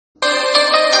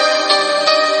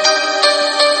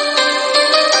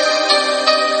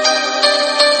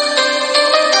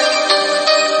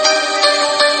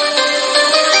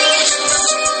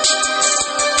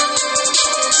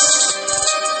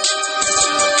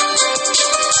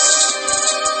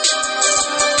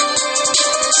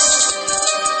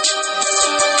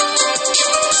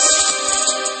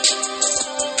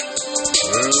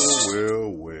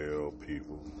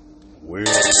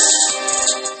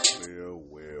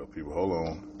people. Hold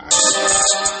on. I'm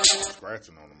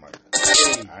scratching on the mic.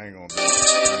 I ain't gonna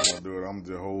do it. I'm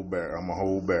just hold back. I'm gonna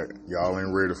hold back. Y'all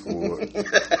ain't ready for it.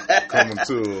 Coming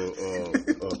to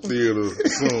a theater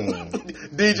soon.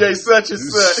 DJ such and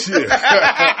such. Shit.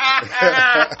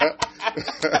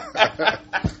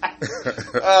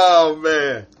 Oh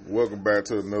man. Welcome back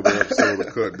to another episode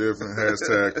of Cut Different.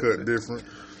 Hashtag Cut Different.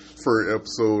 First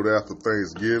episode after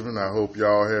Thanksgiving. I hope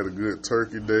y'all had a good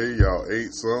turkey day. Y'all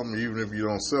ate something. Even if you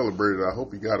don't celebrate it, I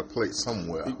hope you got a plate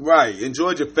somewhere. Right.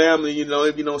 Enjoyed your family. You know,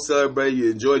 if you don't celebrate, you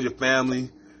enjoyed your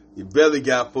family. You barely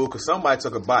got food because somebody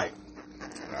took a bite.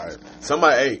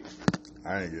 Somebody ate.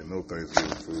 I ain't getting no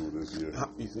Thanksgiving food this year.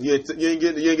 You ain't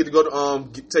get to go to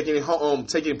take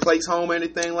any plates home or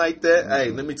anything like that. Mm-hmm.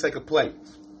 Hey, let me take a plate.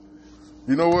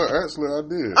 You know what? Actually, I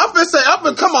did.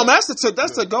 Come on, man.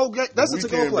 That's a go plate.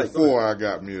 Before I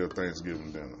got me a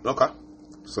Thanksgiving dinner. Okay.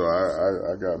 So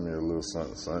I got me a little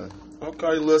something. Okay,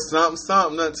 a little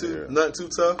something. Nothing too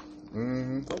tough.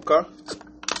 Mm-hmm. Okay.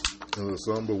 A little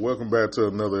something. But welcome back to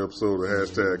another episode of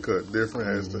Hashtag Cut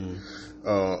Different.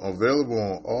 Available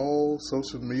on all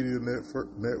social media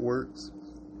networks.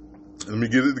 Let me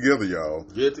get it together, y'all.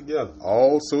 Get it together.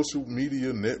 All social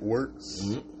media networks.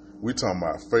 Mm-hmm. We talking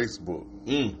about Facebook,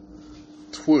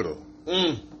 Twitter.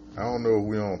 I don't know if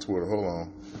we on Twitter. Hold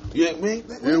on. Yeah, we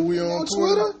on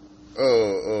Twitter.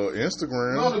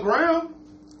 Instagram. You on the ground?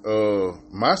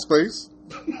 MySpace.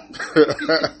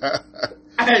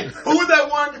 Hey, who was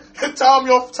that one? Tom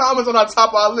is on our top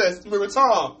of our list. Remember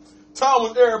Tom? Tom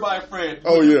was everybody's friend.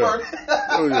 Oh yeah.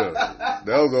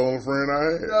 That was the only friend I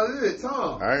had. That was it,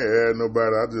 Tom. I ain't had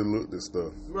nobody. I just looked at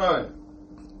stuff. Right.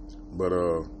 But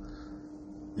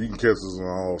you can catch us on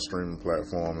all streaming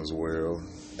platforms as well.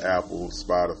 Apple,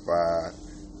 Spotify,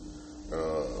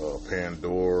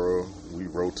 Pandora. We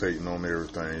rotating on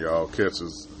everything, y'all. Catch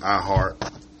us. iHeart.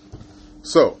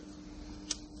 So,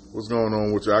 what's going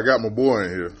on with you? I got my boy in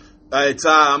here. Hey,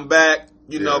 Ty, I'm back.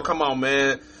 You know, come on,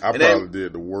 man. I probably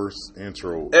did the worst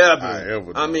intro I ever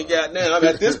did. I mean, goddamn.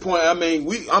 At this point, I'm here.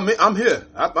 I'm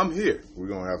here. We're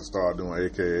gonna have to start doing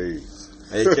AKAs.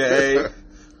 AKA.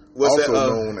 What's also that,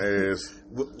 known as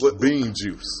Bean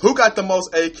Juice. Who got the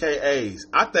most AKAs?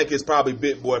 I think it's probably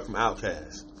Big Boy from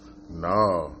Outkast.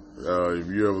 No. If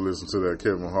you ever listen to that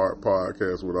Kevin Hart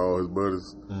podcast with all his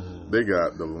buddies, they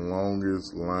got the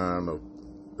longest line of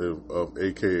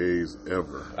AKAs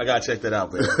ever. I gotta check that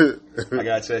out, man. I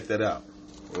gotta check that out.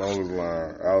 Longest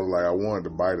line. I was like, I wanted to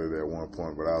bite it at one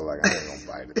point, but I was like, I ain't gonna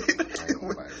bite it.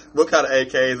 What kind of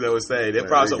AKAs they would say? They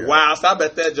probably say, wow. So I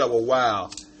bet that joke was wow.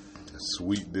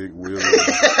 Sweet Dick Willie.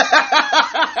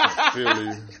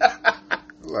 Philly.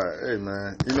 Like, hey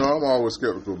man, you know, I'm always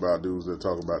skeptical about dudes that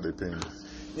talk about their penis.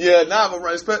 Yeah, but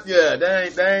respect. Yeah, they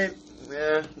ain't.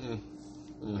 Yeah.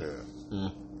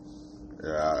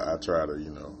 Yeah, I try to,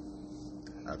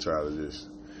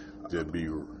 just be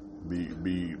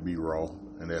raw,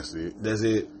 and that's it. That's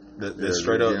it. That's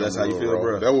straight up. That's how you feel,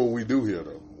 bro. That's what we do here,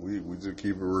 though. We just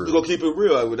keep it real. We gonna keep it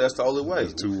real. That's the only way.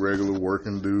 Just two regular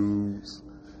working dudes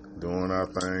doing our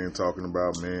thing, talking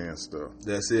about man stuff.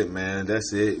 That's it, man.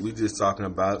 That's it. We just talking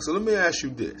about. So let me ask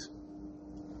you this.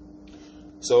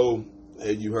 So,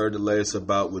 have you heard the latest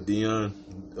about with Deion,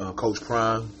 Coach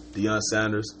Prime, Deion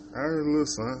Sanders? I heard a little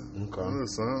something. Okay. A little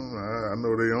something. I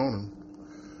know they own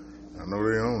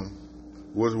him.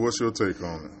 What's your take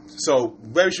on it? So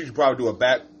maybe you should probably do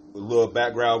a little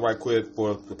background right quick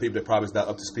for the people that probably not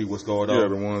up to speed what's going on. Yeah,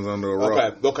 the ones under a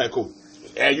rock. Okay, cool.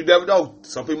 And you never know.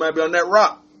 Some people might be on that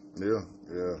rock. Yeah.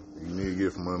 You need to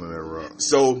get from under that rock.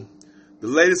 So the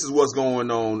latest is what's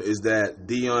going on is that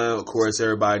Deion, of course,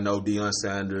 everybody know Deion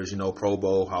Sanders, Pro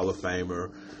Bowl Hall of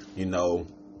Famer,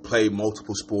 played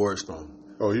multiple sports from.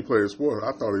 Oh, he played sports?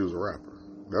 I thought he was a rapper.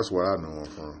 That's where I know him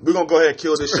from. We're going to go ahead and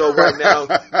kill this show right now.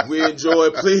 We enjoy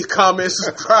it. Please comment,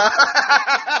 subscribe.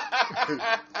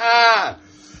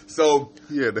 So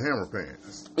he had the hammer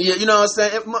pants. Yeah, you know what I'm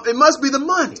saying? It must be the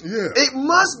money. Yeah. It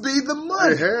must be the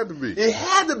money. It had to be. It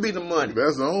had to be the money.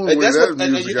 That's the only way that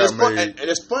music got made. And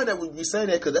it's funny that we say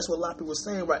that because that's what a lot of people are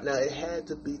saying right now. It had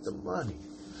to be the money.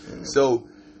 Yeah. So,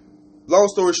 long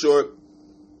story short,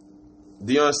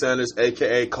 Deion Sanders,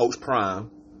 a.k.a. Coach Prime,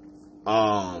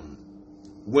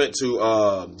 went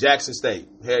to Jackson State,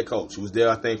 head coach. He was there,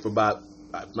 I think, for about,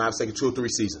 I'm not mistaken, 2 or 3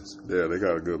 seasons. Yeah, they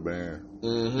got a good band.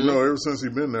 Mm-hmm. Ever since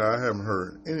he's been there, I haven't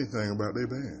heard anything about their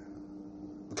band.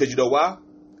 Because you know why?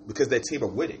 Because their team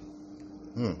are winning.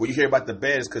 When you hear about the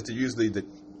band, it's because they're usually the...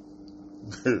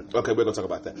 Okay, we're going to talk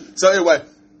about that. So anyway,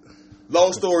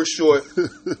 long story short,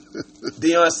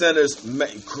 Deion Sanders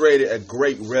created a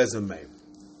great resume.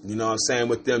 You know what I'm saying?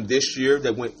 With them this year,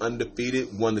 they went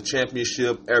undefeated, won the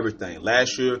championship, everything.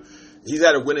 Last year, he's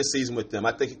had a winning season with them.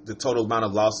 I think the total amount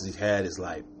of losses he's had is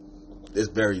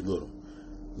very little.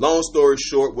 Long story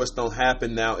short, what's going to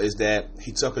happen now is that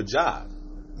he took a job.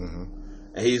 Mm-hmm.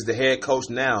 And he's the head coach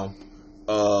now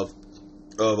of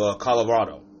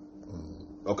Colorado.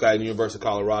 Mm-hmm. Okay, the University of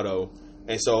Colorado.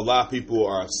 And so a lot of people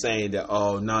are saying that,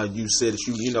 oh, no, you said that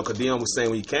because Deion was saying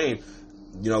when he came,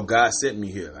 God sent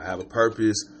me here. I have a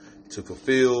purpose to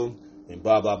fulfill and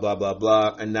blah, blah, blah, blah,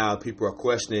 blah. And now people are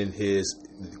questioning him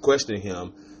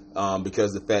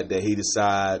because of the fact that he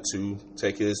decided to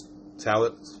take his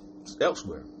talents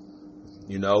elsewhere,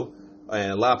 And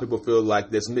a lot of people feel like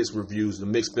there's mixed reviews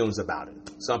and mixed feelings about it.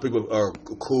 Some people are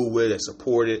cool with it,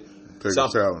 support it. Take his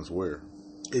talents where?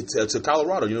 It's to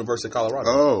Colorado, University of Colorado.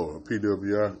 Oh,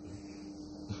 PWI.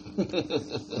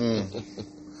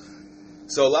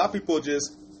 So a lot of people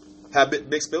just have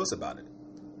mixed feelings about it.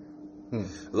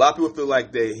 A lot of people feel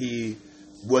like that he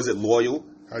wasn't loyal.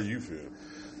 How you feel?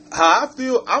 How I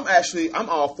feel, I'm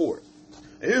all for it.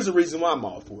 And here's the reason why I'm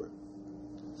all for it.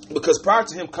 Because prior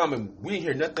to him coming, we didn't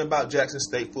hear nothing about Jackson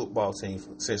State football team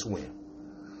since when?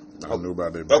 I knew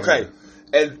about that. Okay.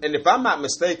 And if I'm not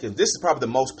mistaken, this is probably the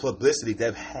most publicity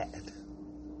they've had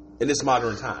in this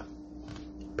modern time.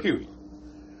 Period.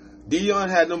 Deion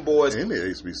had them boys. In the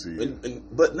HBCU.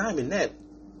 But not even that.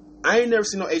 I ain't never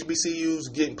seen no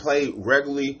HBCUs getting played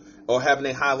regularly or having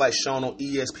their highlights shown on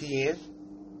ESPN.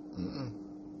 Mm-mm.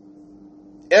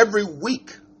 Every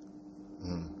week.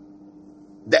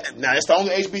 Now, it's the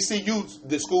only HBCU,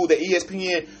 the school that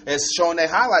ESPN has shown their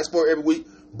highlights for every week,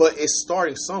 but it's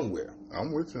starting somewhere.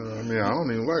 I'm with you. I mean, I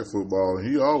don't even like football.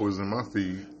 He always in my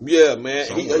feed. Yeah, man.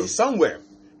 He's somewhere.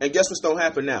 And guess what's going to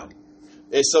happen now?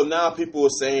 And so now people are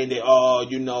saying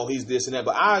that, he's this and that.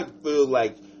 But I feel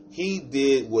like he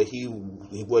did what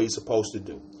he's supposed to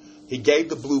do. He gave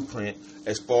the blueprint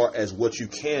as far as what you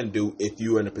can do if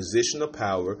you're in a position of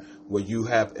power where you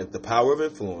have the power of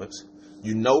influence,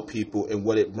 people and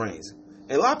what it brings.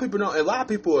 And a lot of people don't. A lot of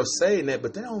people are saying that,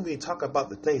 but they don't even talk about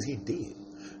the things he did.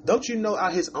 Don't you know,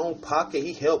 out his own pocket,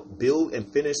 he helped build and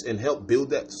finish and help build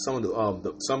that some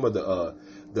of the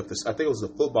I think it was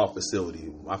the football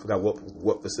facility. I forgot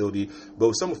what facility, but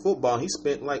with some of football, he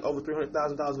spent like over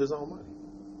 $300,000 of his own money.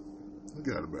 He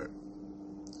got it back.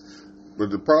 But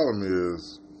the problem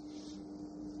is,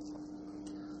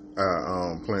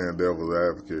 playing devil's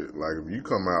advocate. Like, if you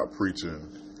come out preaching,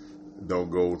 don't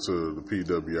go to the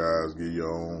PWIs, give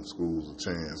your own schools a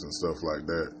chance and stuff like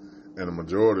that. And the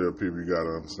majority of people, you got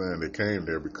to understand, they came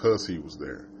there because he was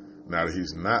there. Now that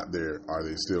he's not there, are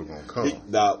they still going to come?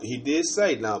 He did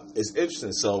say, it's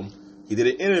interesting. So he did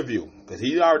an interview because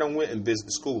he already went and visited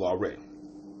the school already.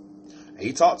 And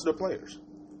he talked to the players.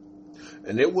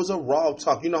 And it was a raw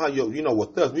talk. You know how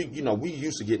with us, we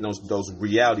used to get those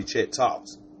reality check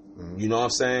talks. Mm-hmm. You know what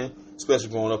I'm saying? Especially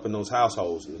growing up in those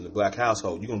households, in the black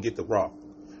household, you're going to get the raw.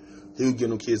 He would give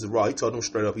them kids the raw. He told them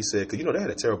straight up, he said, because they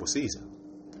had a terrible season.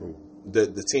 Ooh.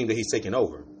 The team that he's taking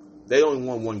over, they only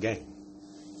won one game.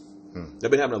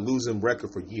 They've been having a losing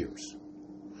record for years.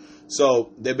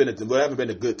 So they haven't been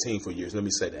a good team for years, let me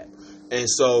say that. And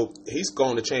so he's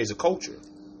going to change the culture.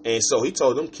 And so he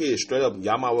told them kids straight up,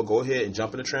 y'all might well go ahead and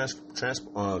jump in the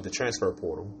transfer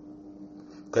portal.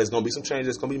 Because there's going to be some changes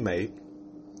that's going to be made.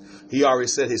 He already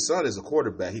said his son is a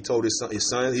quarterback. He told his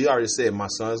son, he already said, my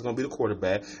son is going to be the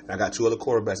quarterback. And I got two other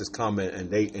quarterbacks that's coming, and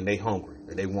they hungry,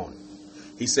 and they want it.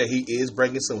 He said he is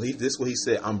bringing this is what he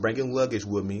said, I'm bringing luggage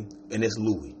with me, and it's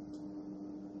Louis.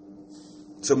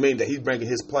 To mean that he's bringing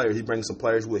his players, he's bringing some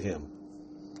players with him.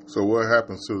 So what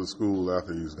happens to the school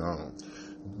after he's gone?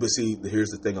 But see, here's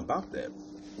the thing about that.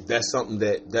 That's something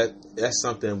that's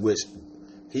something which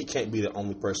he can't be the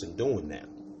only person doing that.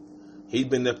 He's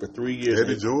been there for 3 years.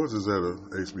 Eddie George is at a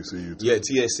HBCU too. Yeah,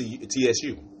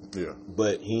 TSU. Yeah.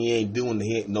 But he ain't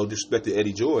no disrespect to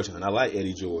Eddie George, and I like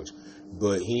Eddie George,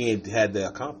 but he ain't had the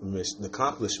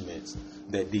accomplishments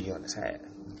that Deion has had.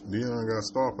 Deion got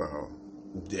star power.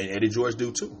 And Eddie George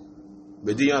do too.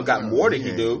 But Deion got more than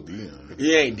he do.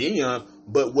 He ain't Deion.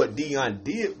 But what Deion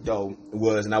did, though,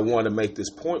 was, and I want to make this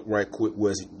point right quick,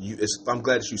 was I'm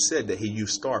glad that you said that he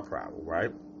used star power,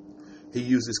 right? He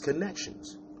uses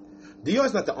connections.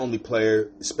 Deion's not the only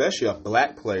player, especially a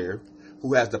black player,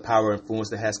 who has the power and influence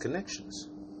that has connections.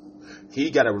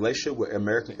 He got a relationship with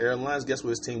American Airlines. Guess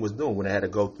what his team was doing when they had to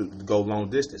go long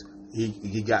distance?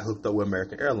 He got hooked up with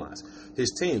American Airlines.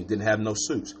 His team didn't have no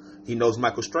suits. He knows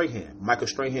Michael Strahan. Michael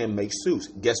Strahan makes suits.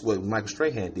 Guess what Michael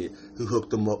Strahan did? He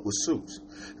hooked him up with suits.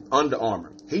 Under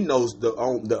Armour. He knows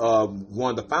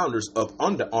one of the founders of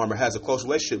Under Armour has a close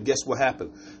relationship. Guess what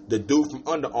happened? The dude from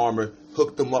Under Armour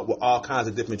hooked them up with all kinds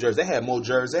of different jerseys. They had more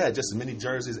jerseys. They had just as many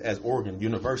jerseys as Oregon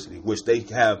University, which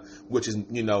is,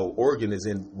 Oregon is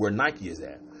in where Nike is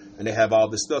at. And they have all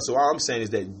this stuff. So all I'm saying is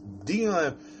that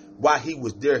Deion, while he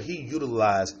was there, he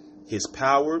utilized his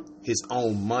power, his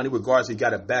own money, regardless if he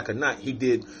got it back or not. He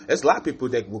did. There's a lot of people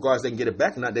that, regardless if they can get it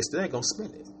back or not, they still ain't going to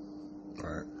spend it.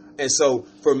 Right. And so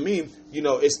for me,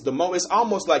 it's the moment. It's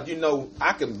almost like, you'll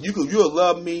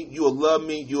love me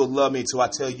until I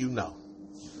tell you no.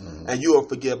 Mm-hmm. And you'll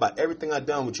forget about everything I've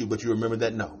done with you, but you remember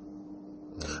that no.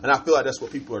 Mm-hmm. And I feel like that's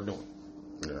what people are doing.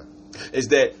 Yeah. Is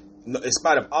that in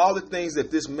spite of all the things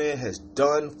that this man has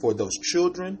done for those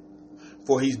children,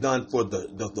 he's done for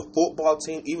the football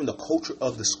team, even the culture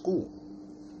of the school.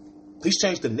 He's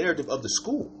changed the narrative of the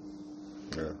school.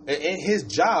 Yeah. And his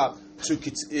job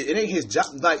it ain't his job.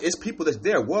 Like, it's people that's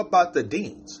there. What about the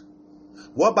deans?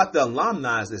 What about the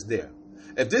alumni that's there?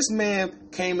 If this man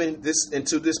came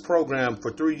into this program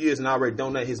for 3 years and already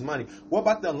donated his money, what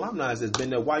about the alumni that's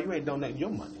been there? Why you ain't donating your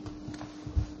money?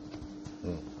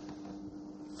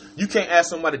 You can't ask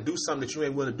somebody to do something that you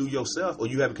ain't willing to do yourself, or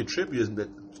you haven't contributed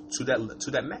to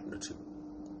that magnitude.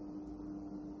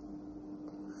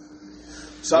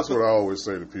 So that's what I always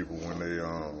say to people when they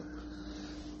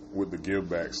with the give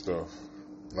back stuff.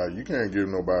 Like, you can't give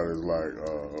nobody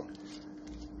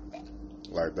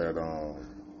like that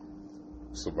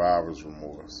survivor's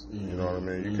remorse. Mm-hmm. You know what I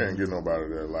mean? You can't get nobody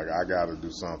that like, I got to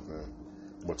do something,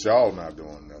 but y'all not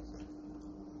doing nothing.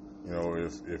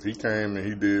 If he came and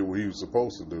he did what he was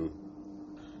supposed to do,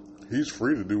 he's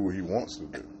free to do what he wants to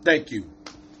do. Thank you.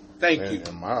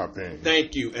 In my opinion.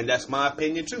 Thank you. And that's my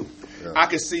opinion, too. Yeah. I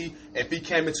can see if he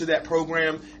came into that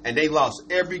program and they lost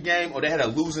every game, or they had a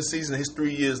losing season in his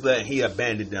 3 years left and he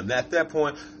abandoned them. Now, at that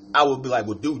point, I would be like,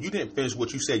 well, dude, you didn't finish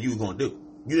what you said you were going to do.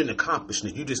 You didn't accomplish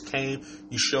it. You just came,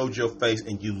 you showed your face,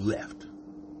 and you left.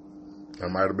 That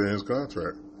might have been his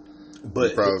contract. But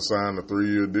he probably signed a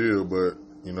 3-year deal, but,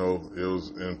 it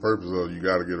was in purpose of you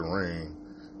got to get a ring,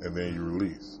 and then you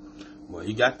release. Well,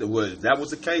 that was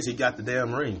the case. He got the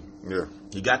damn ring. Yeah.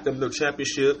 He got them the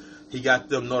championship. He got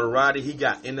them notoriety. He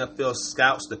got NFL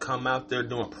scouts to come out there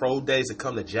doing pro days to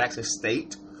come to Jackson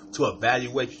State to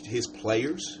evaluate his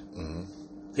players. Mm-hmm.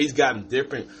 He's gotten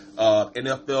different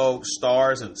NFL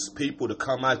stars and people to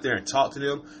come out there and talk to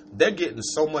them. They're getting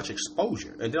so much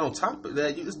exposure. And then on top of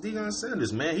that, it's Deion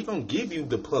Sanders, man. He's going to give you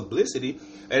the publicity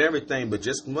and everything, but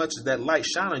just as much as that light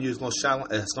shine on you, it's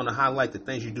going to highlight the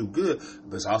things you do good,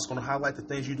 but it's also going to highlight the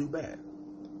things you do bad.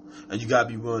 And you got to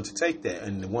be willing to take that.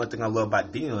 And the one thing I love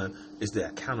about Deion is the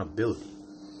accountability.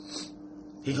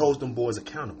 He holds them boys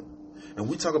accountable. And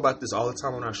we talk about this all the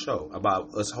time on our show,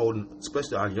 about us holding,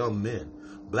 especially our young men,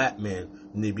 black men,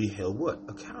 need to be held what?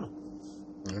 Accountable.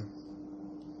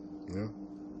 Yeah.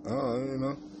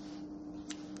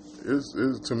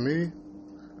 It's to me,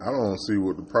 I don't see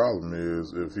what the problem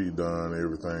is if he done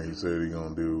everything he said he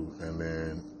gonna do, and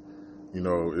then,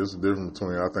 it's a difference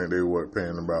between, I think they were paying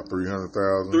him about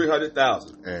 $300,000.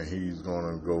 $300,000. And he's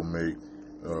gonna go make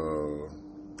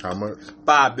how much?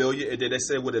 $5 billion. And then they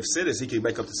said with Citizens he could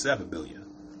make up to $7 billion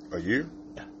a year.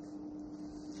 Yeah.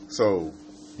 So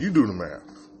you do the math.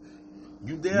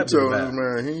 You tell this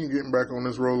man he ain't getting back on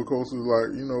this roller coaster.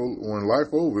 Like, when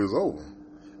life over is over.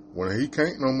 When he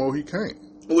can't no more, he can't.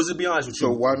 Well, to be honest with you,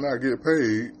 so why not get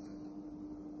paid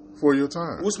for your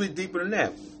time? What's deeper than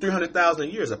that? $300,000 a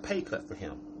year is a pay cut for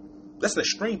him. That's an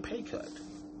extreme pay cut.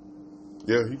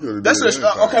 Yeah, he could have. That's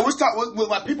okay. Let's talk.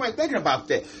 Like, people ain't thinking about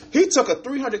that. He took a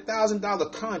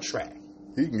 $300,000 contract.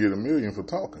 He can get $1 million for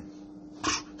talking.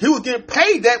 He was getting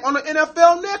paid that on the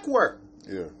NFL Network.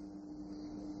 Yeah.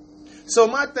 So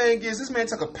my thing is, this man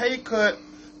took a pay cut,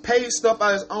 paid stuff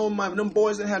out of his own money. Them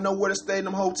boys didn't have nowhere to stay in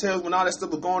them hotels when all that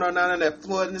stuff was going on down in that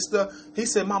flooding and stuff. He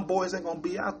said, my boys ain't going to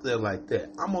be out there like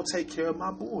that. I'm going to take care of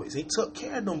my boys. He took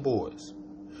care of them boys.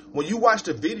 When you watch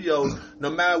the videos, no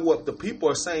matter what the people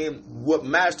are saying, what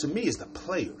matters to me is the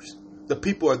players. The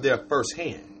people are there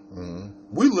firsthand. Mm-hmm.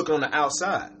 We look on the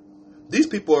outside. These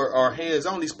people are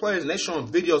hands-on, these players, and they showing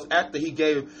videos after he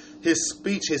gave his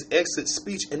speech, his exit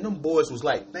speech, and them boys was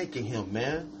like thanking him,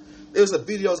 man. It was a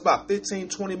video, it's about 15,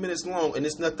 20 minutes long, and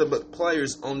it's nothing but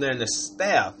players on there and the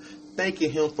staff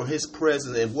thanking him for his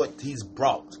presence and what he's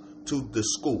brought to the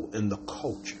school and the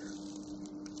culture.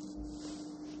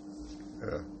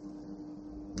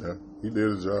 Yeah, he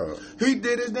did his job. He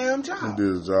did his damn job. He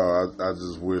did his job. I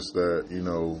just wish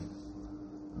that,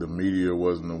 the media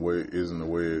isn't the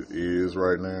way it is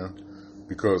right now.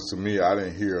 Because to me, I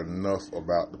didn't hear enough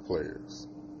about the players.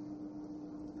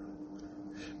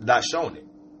 Not showing it.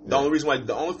 The only reason why,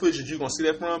 the only footage that you're going to see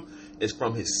that from is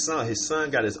from his son. His son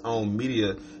got his own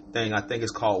media thing. I think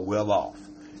it's called Well Off.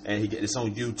 And it's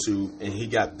on YouTube, and he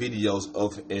got videos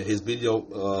of his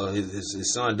video.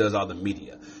 His son does all the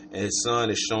media, and his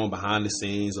son is shown behind the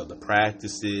scenes of the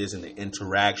practices and the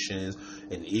interactions,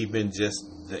 and even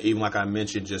like I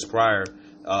mentioned just prior,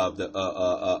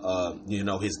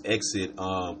 his exit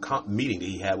meeting that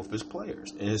he had with his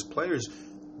players, and his players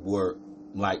were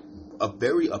like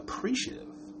very appreciative,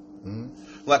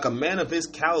 like a man of his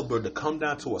caliber to come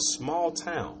down to a small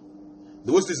town.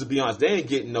 To be honest, they ain't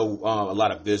getting a lot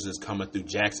of visitors coming through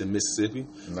Jackson, Mississippi.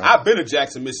 No. I've been to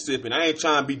Jackson, Mississippi, and I ain't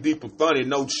trying to be deep and funny,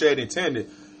 no shade intended.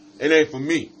 It ain't for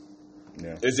me.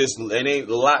 Yeah. It ain't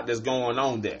a lot that's going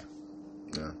on there.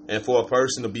 Yeah. And for a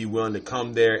person to be willing to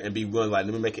come there and be willing, like,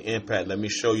 let me make an impact, let me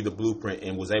show you the blueprint,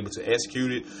 and was able to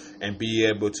execute it and be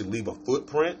able to leave a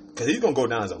footprint, because he's going to go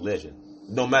down as a legend.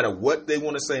 No matter what they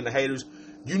want to say in the haters.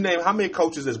 You name how many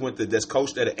coaches that's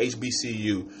coached at an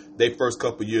HBCU their first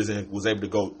couple of years and was able to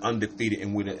go undefeated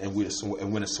and win a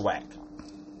SWAC.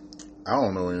 I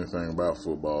don't know anything about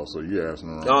football, so you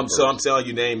asking the wrong person. So I'm telling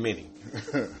you, there ain't many.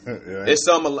 It's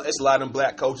a lot of them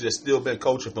black coaches that still been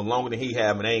coaching for longer than he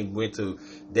have, and ain't even went to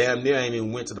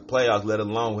the playoffs, let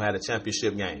alone had a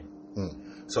championship game.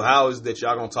 So how is it that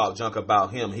y'all gonna talk junk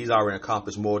about him? He's already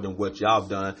accomplished more than what y'all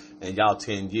done in y'all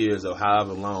 10 years or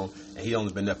however long, and he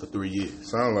only been there for 3 years.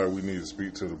 Sounds like we need to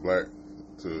speak to the black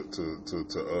to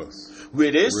us.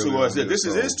 It is really to us. This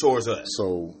is towards us.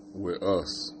 So with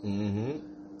us,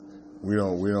 we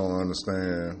don't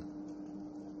understand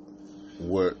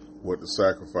what the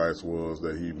sacrifice was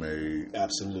that he made.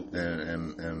 Absolutely.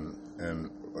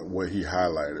 And what he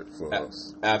highlighted for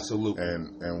us. Absolutely.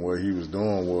 And what he was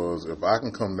doing was, if I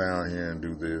can come down here and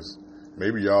do this,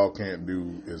 maybe y'all can't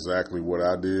do exactly what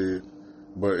I did,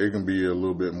 but it can be a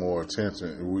little bit more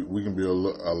attention. We can be a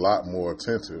lot more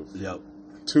attentive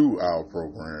to our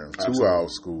program, to our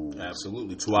school.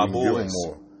 Absolutely. To our boys. Give them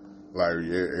more. Like,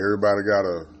 everybody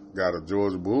got a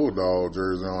Georgia Bulldog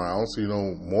jersey on. I don't see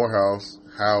no Morehouse,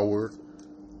 Howard.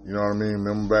 You know what I mean?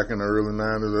 Remember back in the early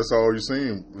 90s, that's all you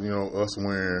seen, us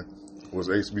wearing was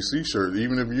HBC shirts,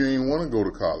 even if you didn't want to go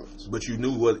to college. But you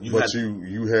knew what you had. But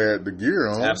you had the gear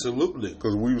on. Absolutely.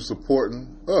 Because we were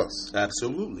supporting us.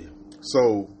 Absolutely.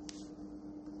 So,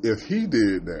 if he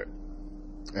did that,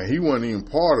 and he wasn't even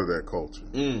part of that culture,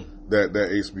 that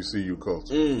HBCU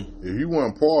culture, if he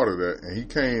wasn't part of that, and he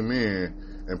came in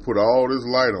and put all this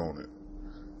light on it,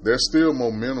 there's still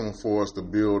momentum for us to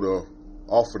build up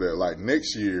off of that. Like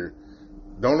next year,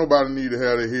 don't nobody need to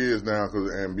have their heads down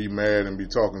and be mad and be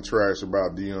talking trash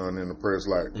about Deion in the press.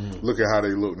 Like, look at how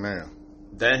they look now.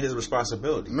 That ain't his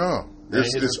responsibility. No,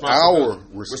 it's our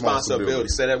responsibility.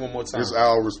 Say that one more time. It's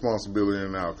our responsibility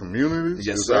in our communities.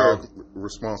 Yes, it's sir. our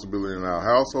responsibility in our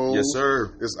households. Yes,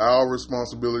 sir. It's our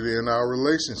responsibility in our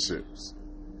relationships.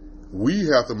 We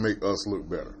have to make us look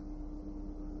better.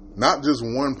 Not just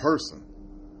one person.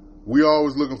 We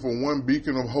always looking for one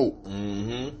beacon of hope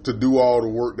to do all the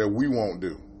work that we won't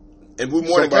do. And we're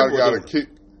more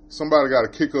somebody got to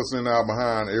kick us in our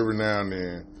behind every now and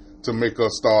then to make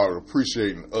us start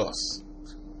appreciating us.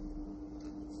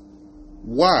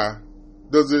 Why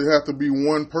does it have to be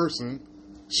one person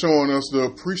showing us to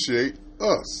appreciate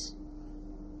us?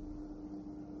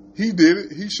 He did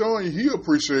it. He's showing you he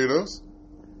appreciate us.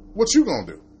 What you gonna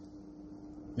do?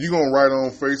 You gonna write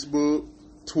on Facebook,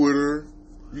 Twitter?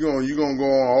 You gonna go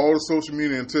on all the social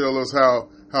media and tell us how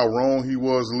wrong he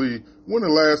was, Lee? When the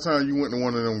last time you went to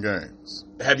one of them games?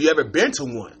 Have you ever been to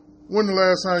one? When the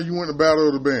last time you went to Battle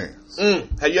of the Bands?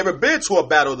 Have you ever been to a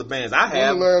Battle of the Bands? I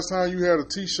have. When the last time you had a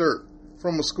T-shirt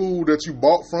from a school that you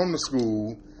bought from the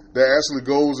school that actually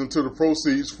goes into the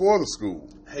proceeds for the school?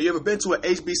 Have you ever been to an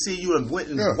HBCU and went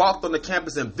and walked on the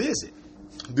campus and visit?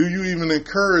 Do you even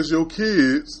encourage your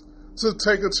kids to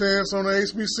take a chance on the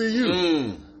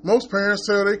HBCU? Most parents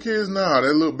tell their kids, nah,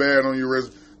 that look bad on your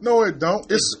resume. No, it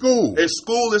don't. It's school. It's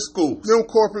school. It's school. Them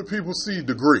corporate people see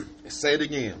degree. Say it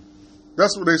again.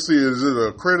 That's what they see. Is it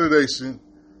an accreditation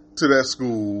to that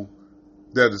school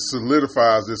that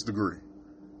solidifies this degree?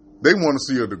 They want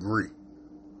to see a degree.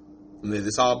 And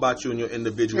it's all about you and your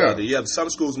individuality. Yeah, some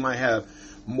schools might have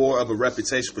more of a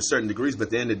reputation for certain degrees, but at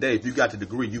the end of the day, if you got the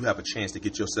degree, you have a chance to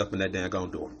get yourself in that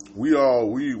daggone door. We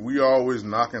always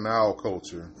knocking our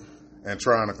culture and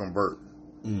trying to convert.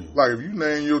 Like, if you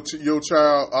name your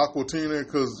child Aquatina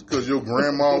because your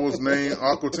grandma was named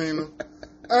Aquatina,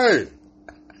 hey,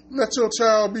 let your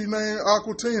child be named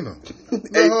Aquatina.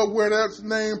 Let her wear that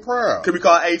name proud. Can we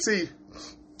call AT?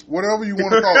 whatever you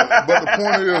want to call it. But the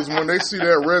point is, when they see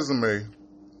that resume,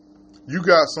 you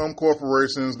got some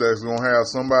corporations that's going to have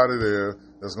somebody there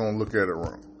that's going to look at it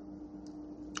wrong.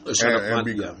 And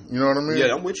be, you know what I mean?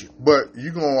 Yeah, I'm with you. But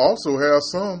you're going to also have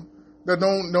some that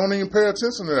don't even pay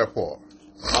attention to that part.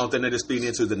 I don't think they're just feeding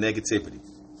into the negativity.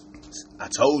 I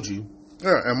told you.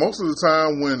 Yeah, and most of the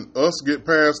time when us get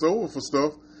passed over for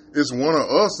stuff, it's one of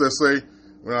us that say,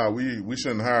 nah, we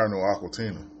shouldn't hire no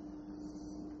Aquatina.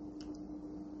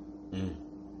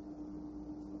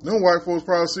 Them white folks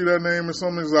probably see that name as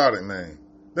some exotic name.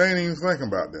 They ain't even thinking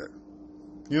about that.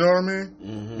 You know what I mean?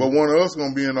 Mm-hmm. But one of us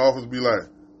going to be in the office and be like,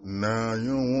 nah,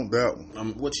 you don't want that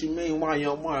one. What you mean? Why you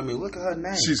don't want? I mean, look at her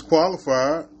name. She's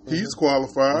qualified. Mm-hmm. He's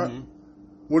qualified. Mm-hmm.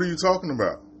 What are you talking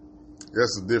about?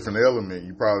 That's a different element.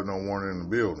 You probably don't want it in the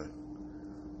building.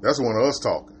 That's one of us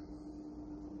talking.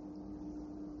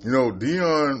 You know,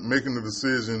 Deion making the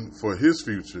decision for his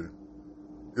future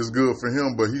is good for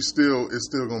him, but it's still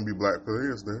going to be black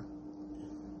players there.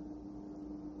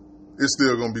 It's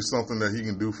still going to be something that he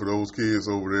can do for those kids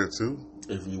over there too.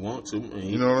 If you want to.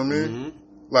 You know what I mean? Mm-hmm.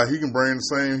 Like he can bring the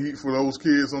same heat for those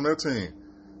kids on that team.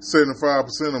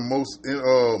 75% of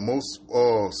most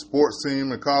sports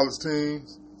team and college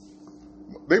teams,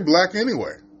 they black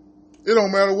anyway. It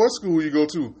don't matter what school you go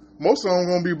to. Most of them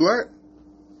going to be black.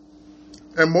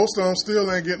 And most of them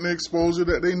still ain't getting the exposure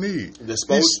that they need.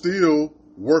 He's still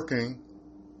working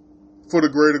for the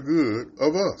greater good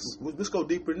of us. Let's go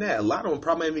deeper than that. A lot of them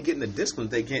probably ain't even getting the discipline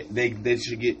they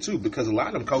should get too, because a lot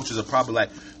of them coaches are probably like,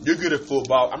 you're good at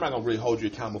football, I'm not going to really hold you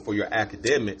accountable for your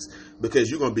academics because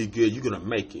you're going to be good, you're going to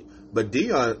make it. But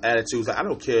Deion's attitude is like, I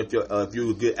don't care if you're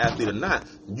a good athlete or not,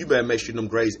 you better make sure them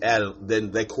grades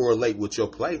then they correlate with your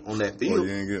play on that field. Well,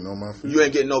 you ain't getting on my field. You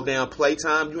ain't getting no damn play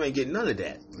time, you ain't getting none of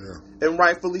that. Yeah. And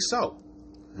rightfully so.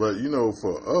 But, you know,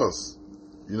 for us,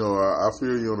 you know, I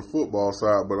feel you on the football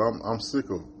side, but I'm sick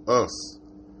of us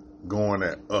going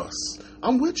at us.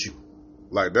 I'm with you.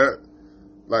 Like that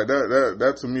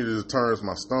to me just turns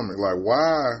my stomach. Like,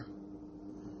 why,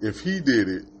 if he did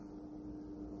it,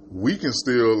 we can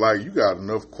still, like, you got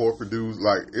enough corporate dudes.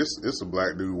 Like, it's a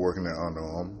black dude working at Under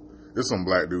Armour. It's some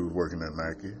black dudes working at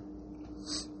Nike.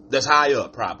 That's high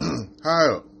up, probably.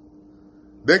 High up.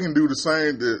 They can do the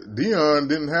same. Deion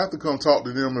didn't have to come talk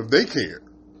to them if they cared.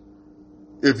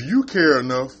 If you care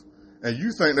enough and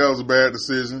you think that was a bad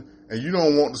decision and you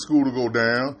don't want the school to go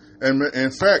down, and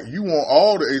in fact, you want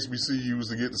all the HBCUs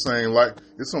to get the same, like,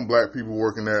 it's some black people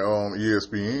working at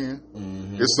ESPN.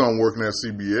 Mm-hmm. It's some working at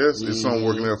CBS. It's some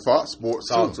working at Fox Sports.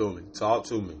 Talk to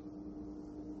me.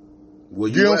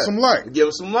 Give them some light. Give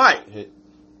them some light.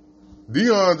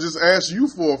 Deion just asked you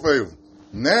for a favor.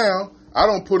 Now, I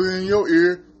don't put it in your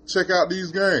ear. Check out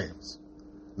these games.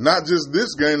 Not just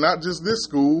this game, not just this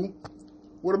school.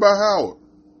 What about Howard?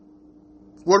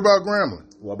 What about Grambling?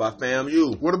 What about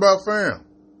FAMU? What about FAM?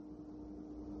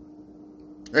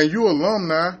 And you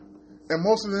alumni, and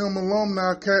most of them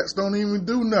alumni cats don't even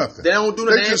do nothing. They don't do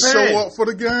nothing. They just show up for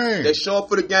the game. They show up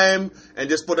for the game and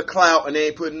just for the clout, and they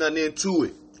ain't putting nothing into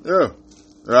it. Yeah.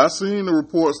 I seen the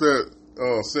reports that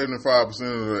 75% of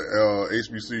the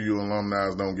HBCU alumni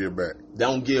don't give back.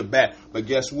 Don't give back. But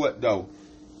guess what, though?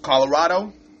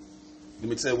 Colorado, let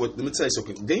me tell you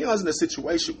something. Deion's in a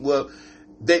situation, well,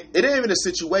 it ain't even a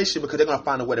situation because they're going to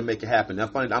find a way to make it happen.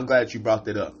 I'm glad you brought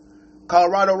that up.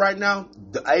 Colorado right now,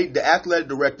 the athletic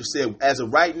director said, as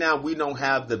of right now, we don't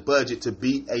have the budget to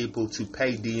be able to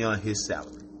pay Deion his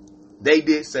salary. They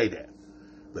did say that.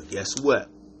 But guess what?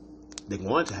 They're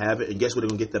going to have it, and guess where they're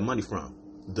going to get that money from?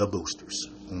 The boosters.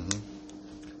 Mm-hmm.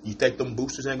 You think them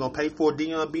boosters ain't going to pay for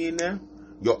Deion being there?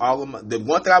 The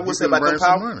one thing I would say about them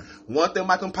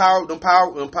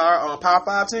Power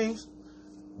 5 teams,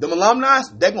 them alumni,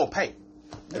 they're going to pay.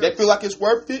 Yeah. If they feel like it's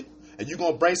worth it, and you're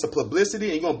going to bring some publicity,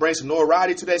 and you're going to bring some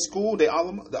notoriety to that school, the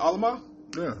alumni.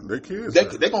 Yeah, their kids. They're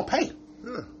going to pay it.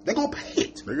 Yeah. They're going to pay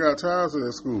it. They got ties to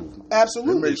that school.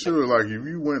 Absolutely. They make sure, like, if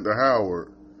you went to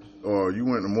Howard or you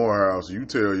went to Morehouse, you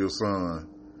tell your son,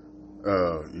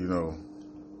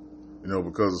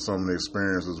 because of some of the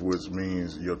experiences, which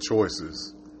means your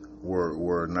choices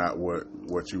were not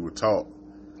what you were taught.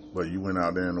 But you went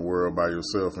out there in the world by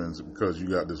yourself, and because you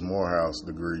got this Morehouse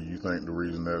degree, you think the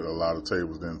reason that a lot of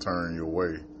tables didn't turn your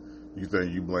way, you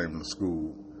think you blaming the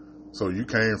school. So you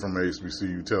came from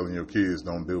HBCU telling your kids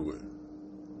don't do it.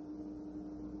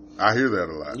 I hear that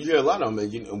a lot. You hear a lot of them.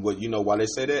 You know why they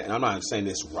say that? And I'm not saying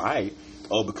this right.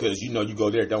 Because you go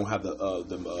there, don't have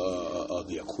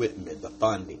the equipment, the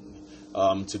funding,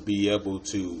 to be able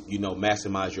to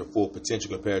maximize your full potential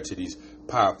compared to these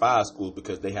Power 5 schools,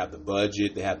 because they have the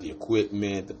budget, they have the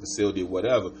equipment, the facility,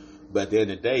 whatever. But at the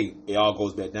end of the day, it all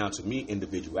goes back down to me,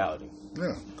 individuality.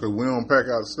 Yeah, because we don't pack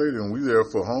out the stadium. We there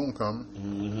for homecoming.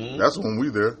 Mm-hmm. That's when we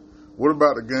there. What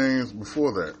about the games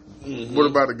before that? Mm-hmm. What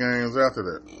about the games after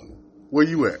that? Where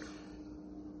you at?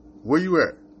 Where you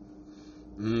at?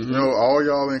 Mm-hmm. You know, all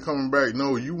y'all ain't coming back.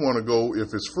 No, you want to go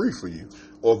if it's free for you.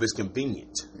 Or if it's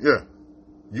convenient. Yeah.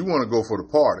 You want to go for the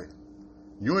party.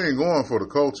 You ain't going for the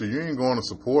culture. You ain't going to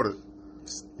support it.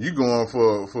 You going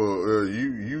for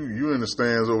you in the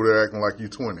stands over there acting like you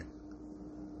 20.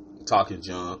 Talking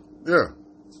junk. Yeah.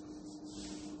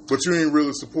 But you ain't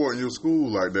really supporting your school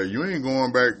like that. You ain't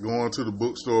going to the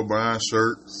bookstore buying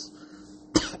shirts.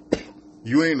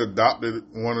 You ain't adopted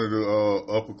one of the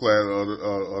upper class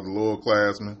or the lower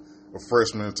classmen or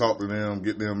freshmen and talk to them,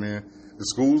 get them in. The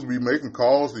schools be making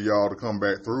calls to y'all to come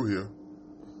back through here.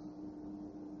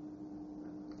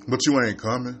 But you ain't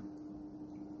coming.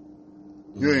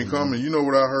 You ain't coming. You know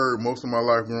what I heard most of my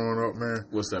life growing up, man?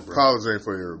 What's that, bro? College ain't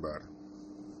for everybody.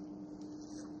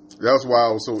 That's why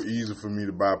it was so easy for me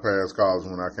to bypass college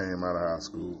when I came out of high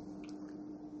school.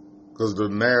 Because the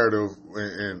narrative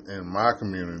in my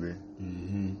community,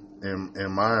 in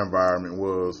my environment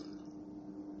was,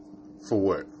 for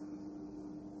what?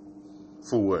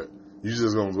 For what? You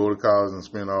just gonna go to college and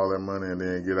spend all that money and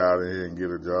then get out of here and get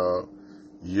a job?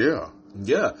 Yeah.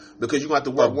 Yeah, because you're going to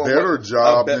have to work a better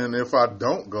job than if I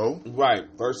don't go. Right,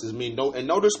 versus me.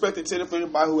 No disrespect to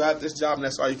anybody who has this job and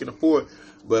that's all you can afford.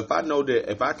 But if I know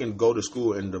that if I can go to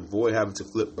school and avoid having to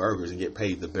flip burgers and get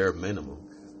paid the bare minimum,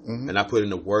 and I put in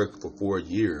the work for 4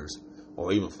 years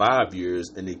or even 5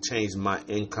 years and they change my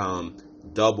income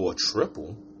double or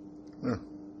triple,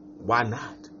 why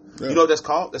not? Yeah. You know what that's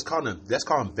called? That's called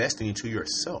investing into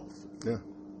yourself. Yeah.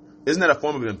 Isn't that a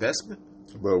form of investment?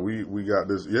 But we got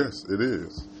this. Yes, it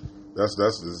is.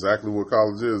 That's exactly what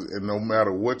college is. And no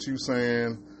matter what you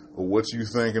saying or what you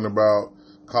thinking about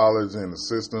college and the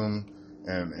system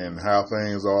and how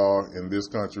things are in this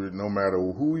country, no matter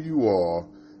who you are,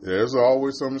 there's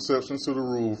always some exceptions to the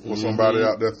rule for somebody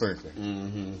out there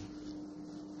thinking.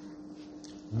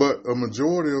 But a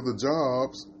majority of the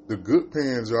jobs, the good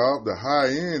paying jobs, the high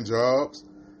end jobs,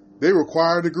 they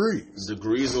require degrees.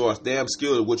 Degrees or a damn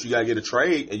skill of what you got to get a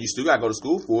trade, and you still got to go to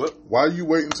school for it. Why you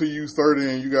wait until you 30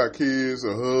 and you got kids,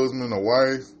 a husband, a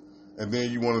wife, and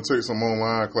then you want to take some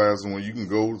online classes when you can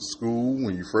go to school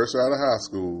when you fresh out of high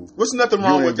school? What's nothing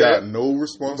wrong with that? You ain't got no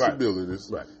responsibilities.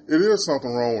 Right. It is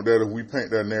something wrong with that if we paint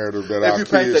that narrative that if our you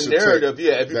paint kids the should narrative, take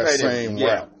if you that paint same it,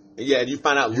 route. Yeah, and you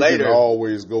find out you later. Can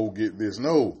always go get this.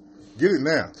 No, get it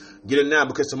now. Get it now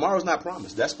because tomorrow's not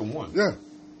promised. That's for one. Yeah.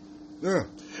 Yeah.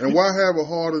 And why have a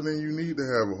harder than you need to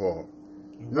have a heart?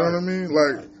 You know what I mean?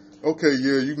 Like, okay,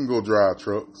 yeah, you can go drive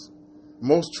trucks.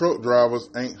 Most truck drivers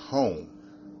ain't home.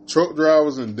 Truck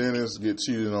drivers and dentists get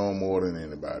cheated on more than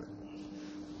anybody.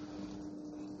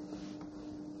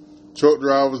 Truck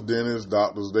drivers, dentists,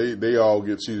 doctors, they all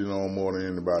get cheated on more than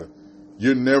anybody.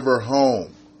 You're never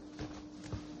home.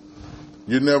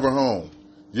 You're never home.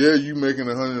 Yeah, you making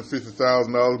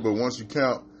 $150,000, but once you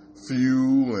count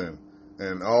fuel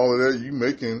and all of that, you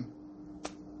making,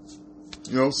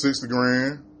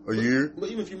 $60,000 a year. But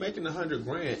even if you're making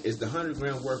 $100,000, is the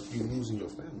 $100,000 worth you losing your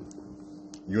family?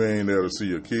 You ain't there to see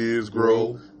your kids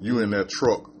grow. You in that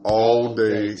truck all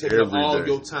day, taking every up all day.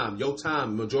 Your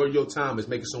time, majority of your time is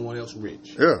making someone else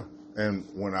rich. Yeah, and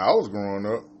when I was growing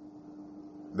up,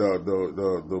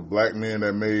 the black men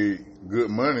that made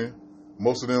good money,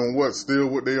 most of them still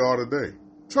what they are today.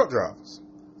 Truck drivers.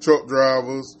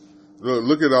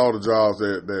 Look at all the jobs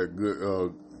that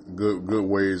good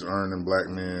wage earning black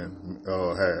men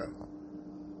have.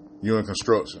 You in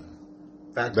construction.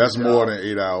 That's more than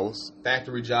 8 hours.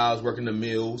 Factory jobs, working the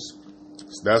mills.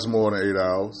 That's more than 8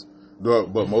 hours.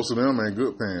 But most of them ain't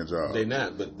good paying jobs. They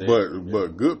not,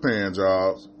 but good paying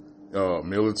jobs,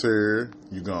 military,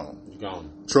 you gone. You gone.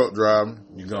 Truck driving,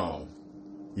 you gone.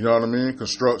 You know what I mean?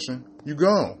 Construction, you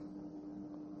gone.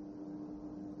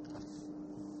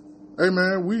 Hey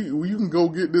man, you can go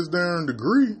get this darn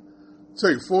degree.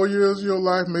 Take 4 years of your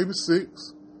life, maybe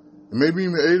 6, and maybe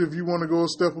even 8 if you want to go a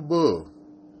step above.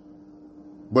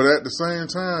 But at the same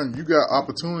time, you got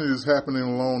opportunities happening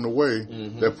along the way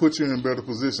that put you in a better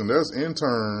position. There's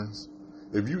interns.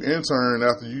 If you intern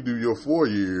after you do your 4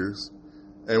 years,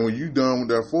 and when you done with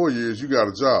that 4 years, you got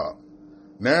a job.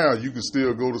 Now you can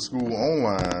still go to school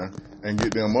online and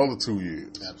get them other 2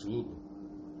 years. Absolutely.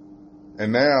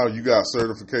 And now you got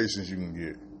certifications you can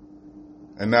get.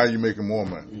 And now you're making more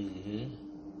money.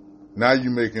 Now you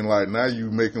making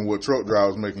what truck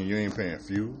drivers making. You ain't paying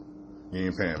fuel. You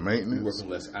ain't paying maintenance. You working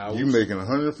less hours. You making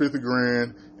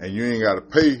 $150,000, and you ain't got to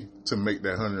pay to make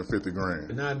that $150,000.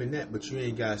 And not even that, but you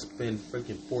ain't got to spend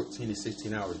freaking 14 to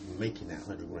 16 hours making that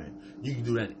 $100,000. You can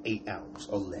do that in 8 hours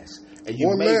or less. And you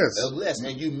less.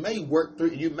 And you may work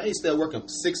you may still working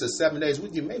 6 or 7 days a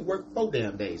week. You may work 4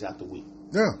 damn days out the week.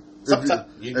 Yeah. Sometimes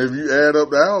if you add up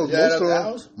the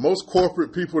hours, most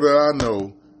corporate people that I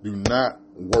know do not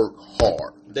work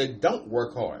hard. They don't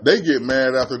work hard. They get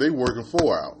mad after they working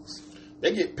 4 hours.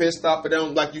 They get pissed off at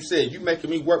them, like you said. You making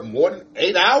me work more than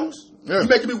 8 hours? Yeah. You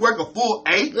making me work a full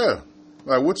 8? Yeah.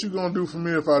 Like, what you gonna do for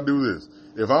me if I do this?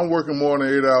 If I'm working more than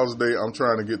 8 hours a day, I'm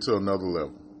trying to get to another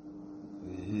level.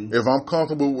 Mm-hmm. If I'm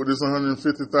comfortable with this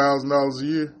 $150,000 a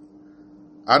year,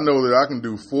 I know that I can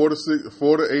do 4 to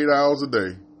 8 hours a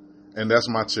day, and that's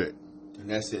my check. And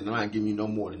that's it. And I ain't giving you no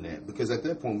more than that. Because at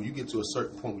that point, when you get to a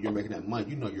certain point where you're making that money,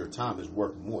 you know your time is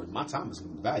worth more. My time is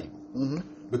valuable. Mm-hmm.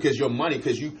 Because your money,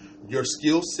 your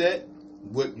skill set,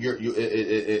 what your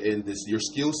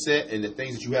skill set and the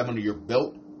things that you have under your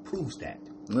belt proves that.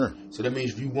 Yeah. So that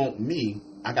means if you want me,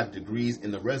 I got degrees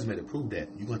in the resume to prove that.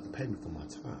 You're going to have to pay me for my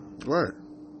time. Right.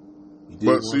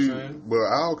 But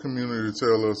our community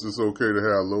tell us it's okay to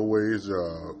have low wage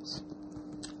jobs,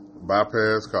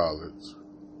 bypass college.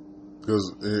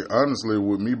 Because honestly,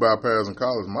 with me bypassing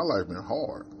college, my life been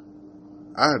hard.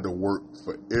 I had to work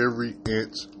for every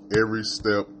inch, every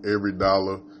step, every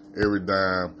dollar, every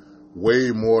dime,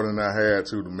 way more than I had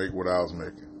to make what I was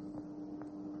making.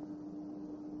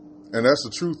 And that's the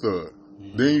truth of it.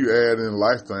 Mm-hmm. Then you add in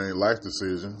life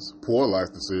decisions, poor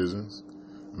life decisions,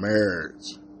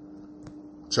 marriage,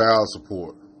 child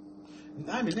support.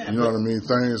 Not even that. You know what I mean?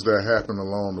 Things that happen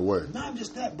along the way. Not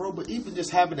just that, bro, but even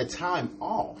just having the time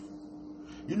off.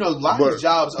 You know, a lot of these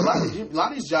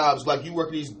jobs, like you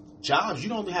work these jobs, you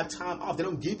don't even have time off. They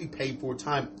don't give you paid for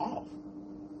time off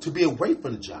to be away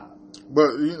from the job.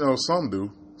 But, you know, some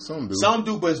do. Some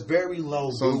do, but it's very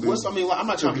low. I'm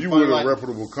not trying if to you were a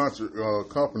reputable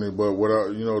company, but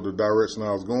the direction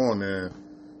I was going in,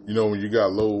 you know, when you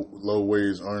got low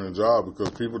wage earning job, because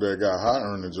people that got high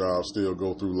earning jobs still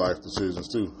go through life decisions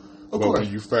too. But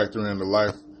when you factor in the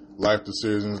life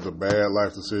decisions, the bad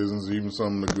life decisions, even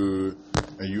some of the good,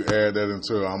 and you add that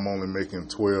into I'm only making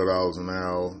 $12 an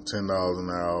hour, $10 an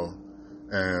hour,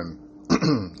 and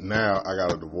now I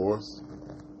got a divorce.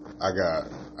 I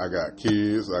got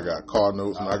kids, I got car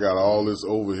notes, and I got all this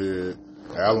overhead,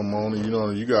 alimony, you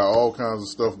know, you got all kinds of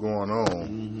stuff going on.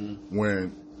 Mm-hmm.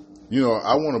 When, you know,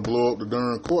 I want to blow up the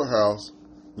darn courthouse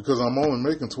because I'm only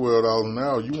making $12 an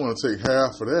hour. You want to take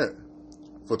half of that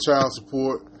for child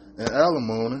support and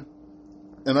alimony,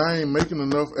 and I ain't making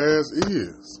enough as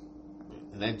is.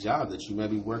 And that job that you may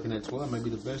be working at 12 may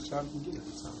be the best job you can get at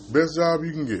the time. Best job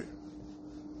you can get.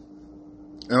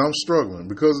 And I'm struggling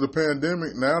because of the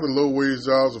pandemic. Now the low wage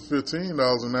jobs are $15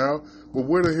 an hour. But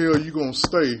where the hell are you going to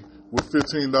stay with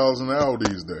 $15 an hour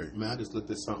these days? Man, I just looked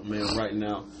at something, man, right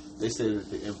now. They said that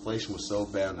the inflation was so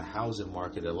bad in the housing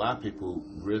market that a lot of people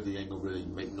really ain't going to really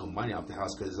make no money off the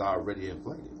house because it's already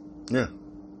inflated. Yeah.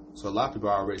 So a lot of people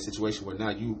are already in a situation where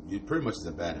now you pretty much is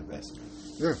a bad investment.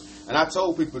 Yeah. And I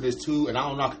told people this too, and I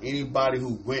don't knock anybody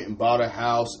who went and bought a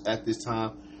house at this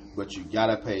time, but you got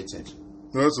to pay attention.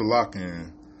 No, it's a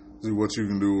lock-in. See what you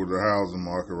can do with the housing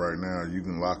market right now. You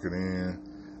can lock it in,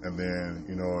 and then,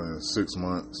 you know, in 6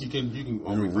 months, you can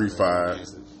refi,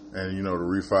 and, you know, the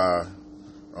refi,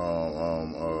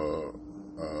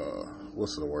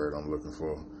 what's the word I'm looking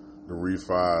for? The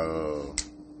refi,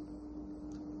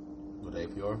 with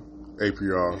APR?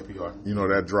 APR. You know,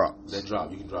 that drops. You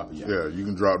can drop it, yeah. Yeah, you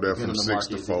can drop that from 6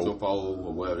 to 4.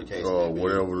 Or whatever the case may be.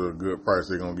 Whatever the good price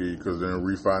they're going to give you, because then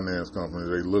refinance companies,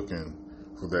 they looking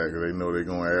for that, because they know they're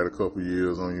going to add a couple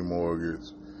years on your mortgage.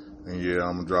 And yeah,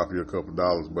 I'm going to drop you a couple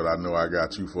dollars, but I know I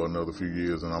got you for another few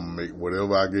years, and I'm going to make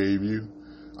whatever I gave you,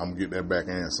 I'm going to get that back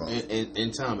and some.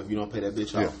 In time, if you don't pay that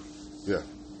bitch off. Yeah.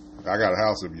 I got a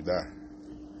house if you die.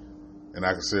 And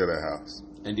I can sell that house.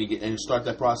 And start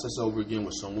that process over again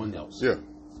with someone else. Yeah.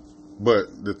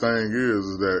 But the thing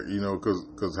is that, you know,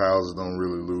 because houses don't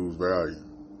really lose value.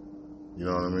 You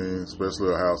know what I mean?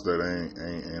 Especially a house that ain't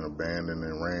abandoned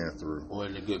and ran through. Or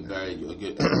in a good value.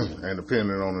 And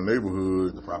depending on the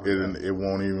neighborhood, it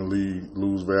won't even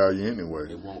lose value anyway.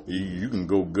 It won't. You can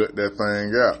go gut that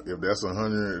thing out. If that's a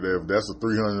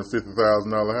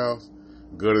 $350,000 house,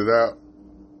 gut it out.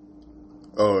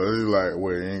 Oh, it's like,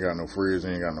 well, it ain't got no fridge,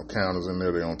 ain't got no counters in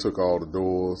there. They done took all the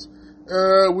doors.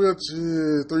 We'll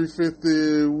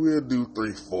 $350. We'll do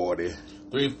 $340.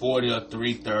 $340 or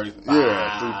 $335.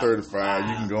 Yeah, $335.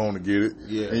 You can go on to get it.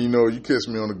 Yeah. And you know, you catch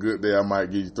me on a good day, I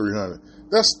might give you $300.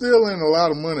 That's still ain't a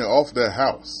lot of money off that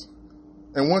house.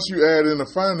 And once you add in the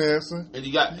financing, and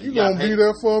you gonna be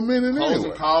there for a minute closing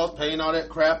anyway. calls, paying all that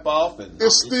crap off, and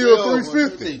it's still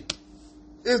 $350.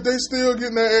 If they still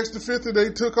getting that extra $50 they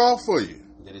took off for you,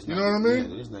 you know what I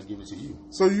mean? Yeah, it's not giving to you.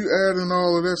 So you add in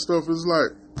all of that stuff. It's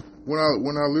like when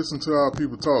I listen to our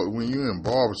people talk. When you in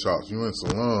barbershops, you in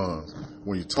salons,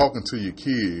 when you're talking to your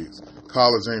kids,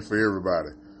 college ain't for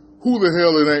everybody. Who the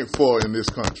hell it ain't for in this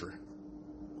country?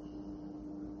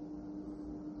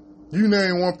 You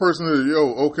name one person that,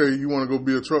 okay, you want to go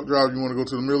be a truck driver, you want to go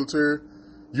to the military,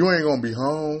 you ain't going to be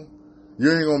home.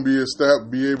 You ain't going to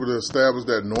be able to establish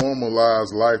that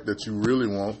normalized life that you really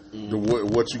want,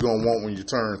 what you going to want when you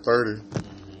turn 30.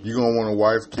 You going to want a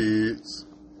wife, kids.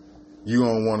 You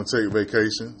going to want to take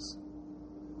vacations.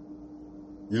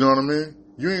 You know what I mean?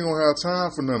 You ain't going to have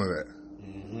time for none of that.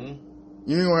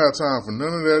 You ain't going to have time for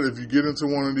none of that if you get into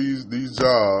one of these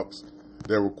jobs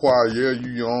that require, you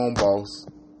your own boss.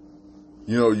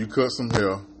 You cut some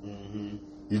hair.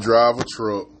 You drive a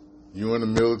truck. You in the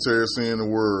military seeing the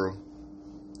world.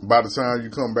 By the time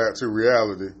you come back to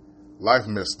reality, life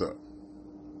messed up.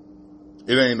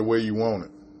 It ain't the way you want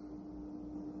it.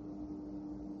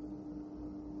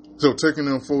 So taking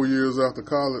them 4 years after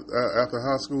college, after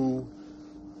high school,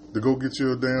 to go get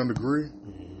you a damn degree,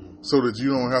 so that you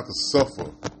don't have to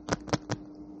suffer.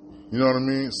 You know what I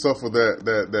mean? Suffer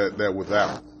that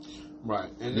without. Right.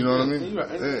 And you know what I mean?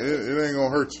 It ain't gonna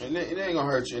hurt you. And it ain't gonna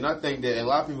hurt you. And I think that a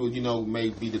lot of people, may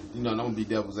be I'm gonna be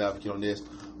devil's advocate on this.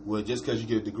 Well, just because you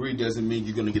get a degree doesn't mean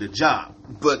you're gonna get a job.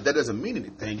 But that doesn't mean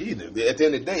anything either. At the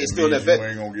end of the day, it's still an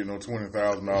investment. You ain't gonna get no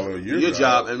 $20,000 a year. Your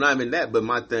job, and not even that. But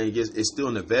my thing is, it's still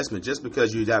an investment. Just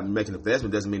because you have to make an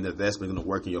investment doesn't mean the investment is gonna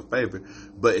work in your favor.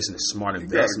 But it's a smart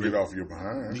investment. You gotta get off your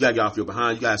behind. You gotta get off your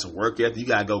behind. You gotta have some work ethic. You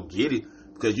gotta go get it.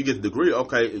 Because you get the degree,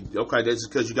 okay, that's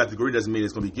because you got the degree doesn't mean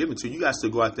it's going to be given to you. You got to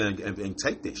still go out there and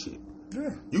take that shit.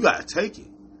 Yeah. You got to take it.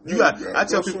 I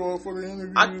tell people, show up for the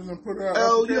interviews and put out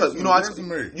hell yeah.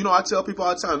 I tell people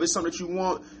all the time, if it's something that you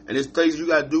want and it's things you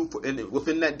got to do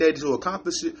within that day to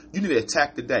accomplish it, you need to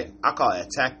attack the day. I call it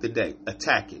attack the day.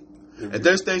 Attack it. If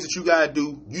there's things that you got to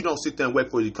do, you don't sit there and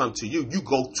wait for it to come to you. You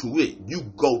go to it. You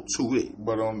go to it.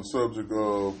 But on the subject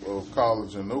of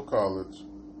college and no college,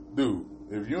 dude,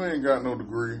 if you ain't got no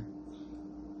degree,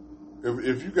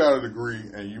 if you got a degree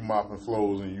and you mopping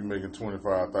floors and you making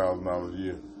 $25,000 a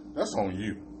year, that's on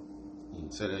you.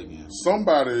 Say that again.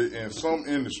 Somebody in some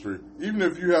industry, even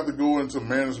if you have to go into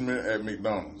management at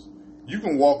McDonald's, you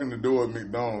can walk in the door at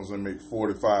McDonald's and make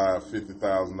 $45,000,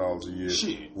 $50,000 a year.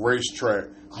 Shit. Racetrack.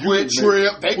 Quit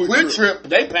Trip.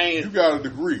 They paying. You got a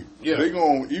degree. Yeah. They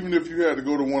even if you had to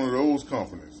go to one of those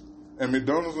companies. And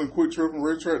McDonald's and Quick Trip and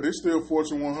Racetrack, they still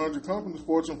Fortune 100 companies,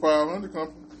 Fortune 500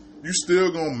 companies. You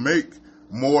still gonna make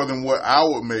more than what I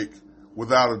would make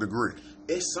without a degree.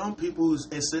 It's some people who's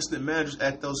assistant managers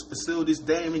at those facilities,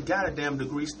 they ain't even got a damn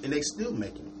degree, and they still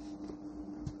making it.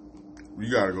 You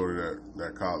got to go to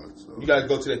that college. So. You got to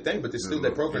go to that thing, but there's still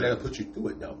that program that'll put you through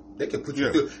it, though. They can put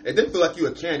you through it. And they feel like you're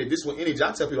a candidate. This is what any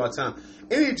job, I tell people all the time,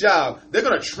 any job, they're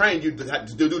going to train you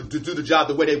to do the job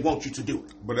the way they want you to do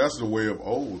it. But that's the way of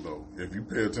old, though. If you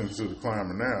pay attention to the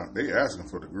climate now, they asking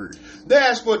for degrees. They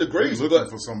ask for degrees, they're looking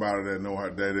for somebody that know how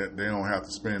that they don't have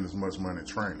to spend as much money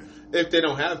training. If they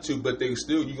don't have to, but you're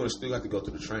going to still have to go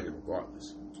through the training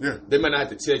regardless. Yeah. They might not have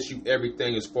to teach you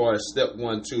everything as far as step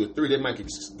 1, 2, or 3. They might we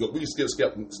can skip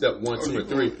step 1, 2, or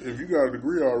 3. If you got a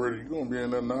degree already, you're gonna be in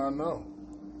there now.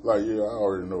 Like, I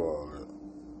already know all that.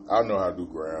 I know how to do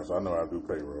graphs. I know how to do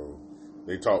payroll.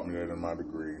 They taught me that in my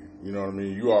degree. You know what I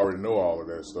mean? You already know all of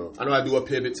that stuff. I know how to do a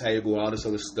pivot table, all this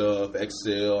other stuff,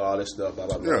 Excel, all this stuff. Blah,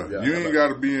 blah, blah. Yeah, you ain't got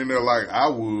to be in there like I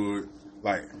would.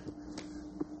 Like,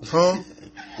 huh?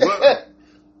 What?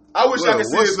 I wish I could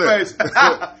see his face.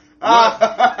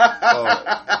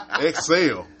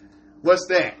 Excel. What's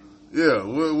that? Yeah,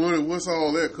 what's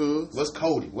all that, cuz? What's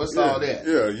coding? What's all that?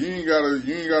 Yeah, you ain't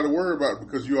gotta worry about it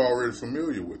because you're already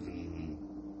familiar with it.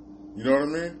 Mm-hmm. You know what I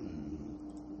mean?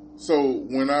 Mm-hmm. So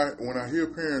when I hear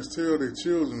parents tell their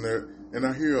children that, and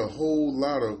I hear a whole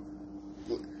lot of,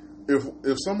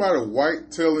 if somebody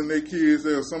white telling their kids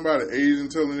that, or somebody Asian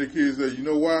telling their kids that, you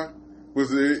know why?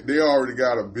 Because they already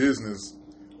got a business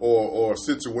or a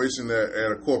situation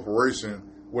at a corporation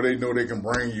where they know they can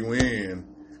bring you in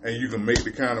and you can make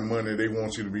the kind of money they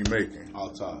want you to be making.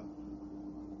 All time.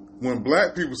 When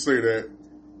black people say that,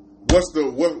 what's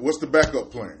the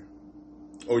backup plan?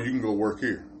 Oh, you can go work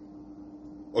here.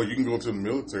 Oh, you can go to the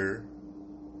military.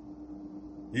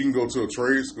 You can go to a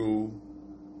trade school,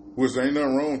 which ain't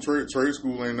nothing wrong. Trade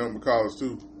school ain't nothing but college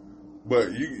too.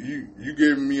 But you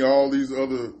giving me all these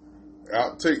other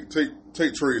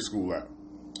take trade school out.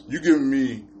 You giving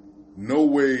me no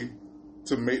way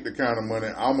to make the kind of money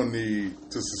I'm going to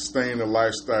need to sustain a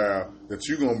lifestyle that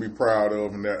you're going to be proud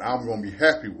of and that I'm going to be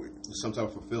happy with. Some type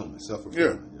of fulfillment,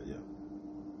 self-fulfillment. Yeah.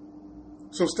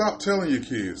 So stop telling your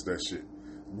kids that shit.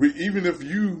 Even if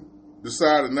you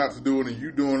decided not to do it and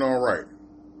you doing all right,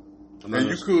 and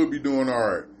you could be doing all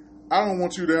right, I don't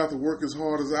want you to have to work as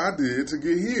hard as I did to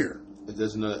get here.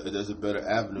 There's a better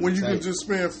avenue. When you can just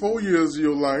spend 4 years of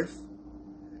your life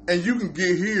and you can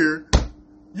get here,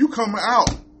 you come out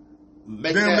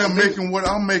making what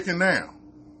I'm making now.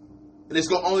 And it's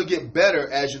gonna only get better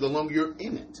as the longer you're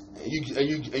in it,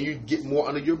 and you get more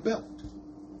under your belt.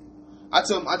 I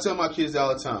tell my kids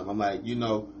all the time. I'm like,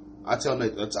 I tell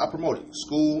them I promote it.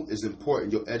 School is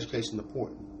important. Your education is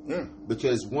important. Yeah.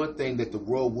 Because one thing that the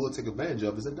world will take advantage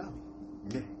of is a dummy.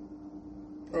 Yeah.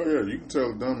 Oh yeah, you can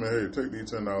tell the dummy, hey, take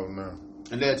these $10 now,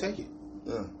 and they'll take it.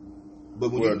 Yeah. But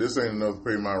this ain't enough to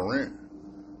pay my rent.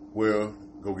 Well,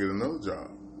 go get another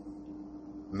job.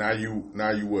 Now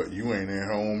you what? You ain't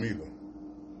at home either.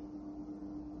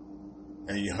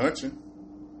 And you're hunching.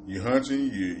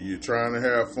 You're trying to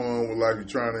have fun with life. You're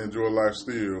trying to enjoy life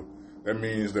still. That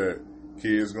means that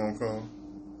kids gonna come.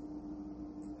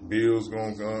 Bills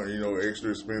gonna come.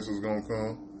 Extra expenses gonna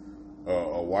come.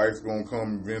 A wife gonna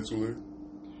come eventually.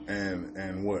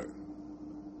 And what?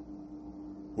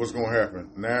 What's gonna happen?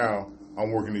 Now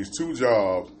I'm working these 2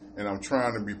 jobs and I'm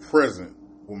trying to be present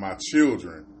with my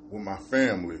children, with my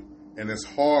family. And it's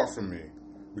hard for me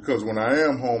because when I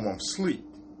am home, I'm asleep.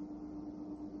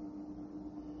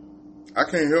 I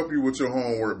can't help you with your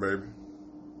homework, baby.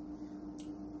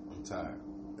 I'm tired.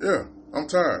 Yeah, I'm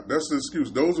tired. That's the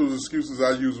excuse. Those are the excuses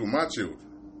I use with my children.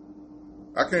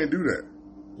 I can't do that.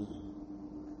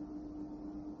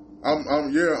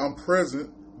 I'm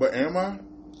present, but am I?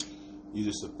 You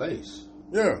just a face.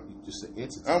 Yeah. You just an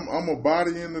entity. I'm a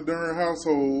body in the darn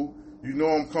household.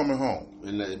 I'm coming home.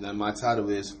 And my title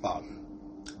is father.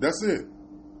 That's it.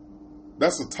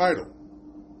 That's a title.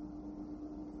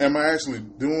 Am I actually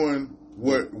doing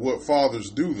what fathers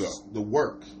do, though? The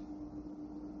work.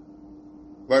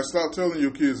 Like, stop telling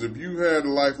your kids, if you had a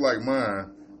life like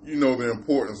mine, you know the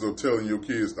importance of telling your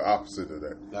kids the opposite of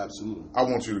that. Absolutely. I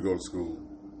want you to go to school.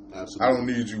 Absolutely. I don't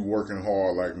need you working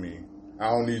hard like me. I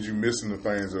don't need you missing the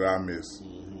things that I miss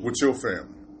with your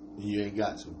family. You ain't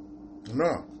got to.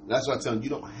 No. That's why I tell them, you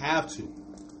don't have to.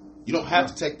 You don't have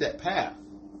to take that path.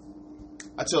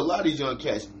 I tell a lot of these young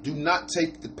cats, do not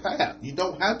take the path. You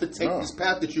don't have to take this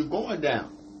path that you're going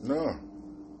down. No.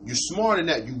 You're smarter than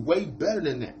that. You're way better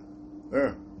than that.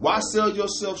 Yeah. Why sell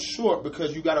yourself short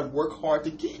because you got to work hard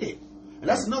to get it? And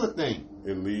that's another thing.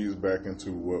 It leads back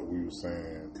into what we were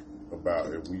saying about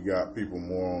if we got people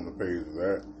more on the page of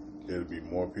that, there'll be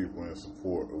more people in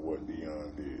support of what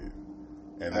Deion did.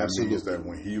 And that means that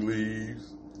when he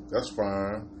leaves, that's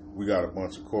fine. We got a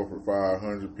bunch of corporate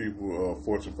 500 people,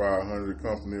 Fortune 500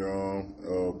 company,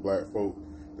 black folk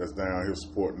that's down here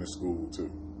supporting the school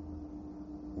too.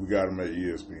 We got them at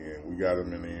ESPN. We got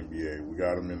them in the NBA. We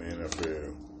got them in the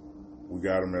NFL. We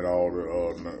got them at all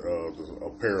the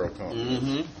apparel companies.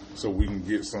 Mm-hmm. So we can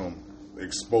get some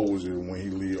exposure when he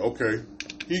leaves. Okay,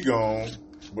 he gone,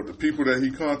 but the people that he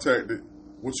contacted,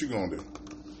 what you gonna do?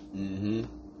 Mm-hmm.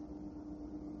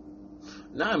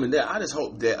 Nah, I mean, I just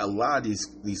hope that a lot of these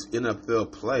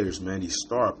NFL players, man, these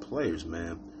star players,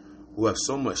 man, who have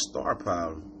so much star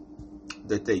power,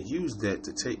 that they use that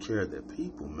to take care of their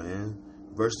people, man,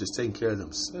 versus taking care of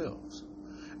themselves.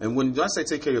 And when I say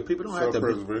take care of your people, don't have to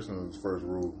be... Self-preservation is the first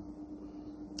rule.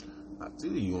 I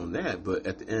feel you on that, but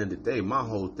at the end of the day, my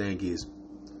whole thing is,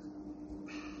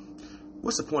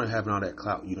 what's the point of having all that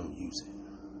clout? You don't use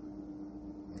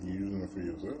it. You're using it for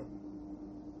yourself.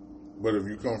 But if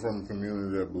you come from a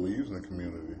community that believes in the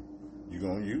community, you're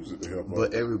going to use it to help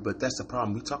others. But that's the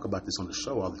problem. We talk about this on the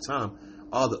show all the time.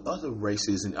 All the other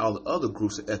races and all the other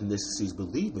groups of ethnicities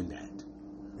believe in that.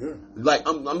 Yeah. Like,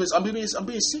 I'm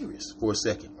being serious for a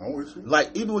second. I'm with you.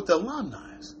 Like, even with the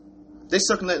alumni, they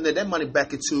circulating that money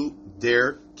back into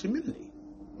their community.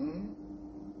 Mm-hmm.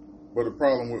 But the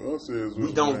problem with us is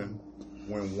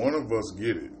when one of us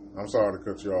get it, I'm sorry to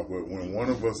cut you off, but when one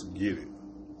of us get it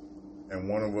and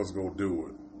one of us go do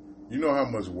it, you know how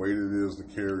much weight it is to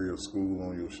carry a school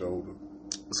on your shoulder?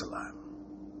 It's a lot.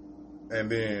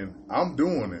 And then I'm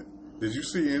doing it. Did you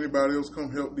see anybody else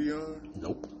come help Deion?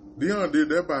 Nope. Deion did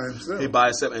that by himself. He by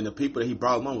himself, and the people that he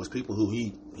brought along was people who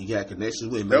he had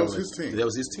connections with. That was his team. That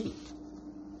was his team.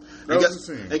 That was his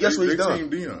team. And guess what he done? Team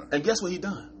Deion. And guess what he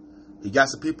done? He got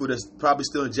some people that's probably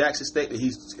still in Jackson State that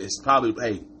it's probably,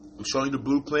 hey, I'm showing you the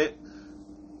blueprint.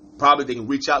 Probably they can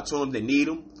reach out to him. They need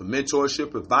him for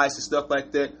mentorship, advice, and stuff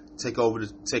like that. Take over.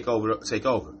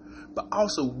 But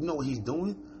also, you know what he's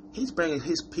doing? He's bringing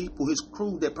his people, his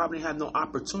crew that probably had no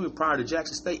opportunity prior to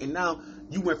Jackson State, and now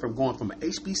you went from going from an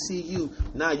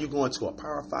HBCU, now you're going to a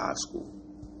Power 5 school.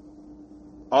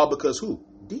 All because who?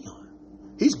 Deion.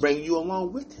 He's bringing you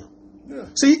along with him. Yeah.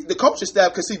 See, the coaching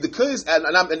staff, because see, the kids, I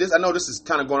know this is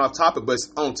kind of going off topic, but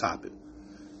it's on topic.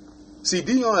 See,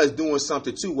 Deion is doing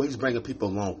something too where he's bringing people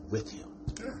along with him.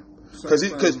 Yeah.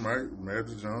 Because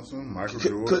Magic Johnson, Michael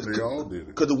Jordan, they all did it.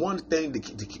 Because the one thing,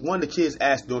 one of the kids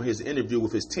asked during his interview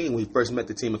with his team when he first met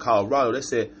the team in Colorado, they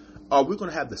said, "Are we going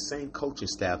to have the same coaching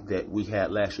staff that we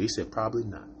had last year?" He said, "Probably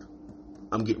not.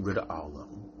 I'm getting rid of all of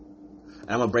them, and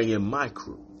I'm going to bring in my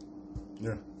crew."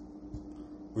 Yeah.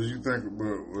 What you think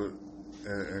about,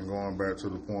 and going back to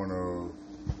the point of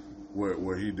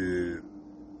what he did,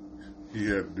 he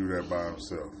had to do that by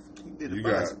himself. He did it you by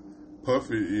got himself.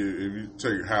 Puffy. If you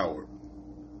take Howard,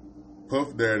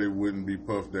 Puff Daddy wouldn't be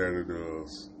Puff Daddy to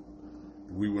us.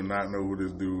 We would not know who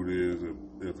this dude is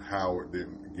if Howard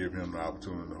didn't give him the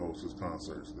opportunity to host his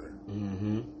concerts there.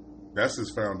 Mm-hmm. That's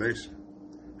his foundation.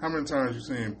 How many times you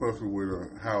seen Puffy with a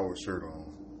Howard shirt on?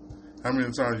 How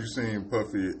many times you seen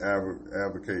Puffy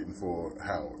advocating for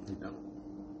Howard?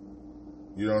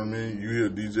 You know what I mean? You hear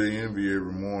DJ Envy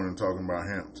every morning talking about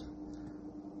Hampton.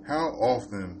 How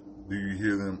often do you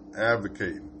hear them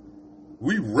advocating?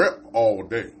 We rep all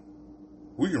day.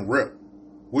 We can rep.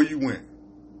 Where you went?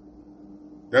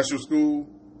 That's your school?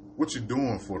 What you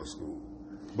doing for the school?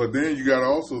 But then you got to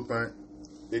also think,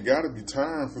 it got to be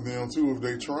time for them too if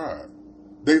they tried.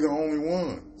 They the only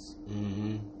ones.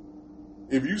 Mm-hmm.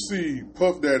 If you see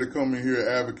Puff Daddy come in here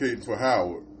advocating for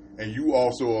Howard, and you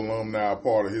also alumni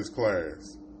part of his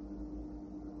class,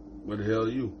 what the hell are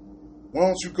you? why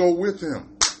don't you go with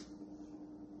him?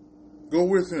 Go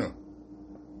with him.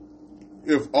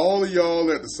 If all of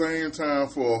y'all at the same time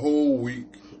for a whole week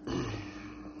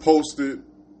posted,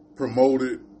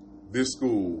 promoted this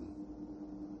school,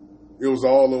 it was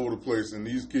all over the place. And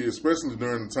these kids, especially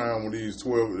during the time when these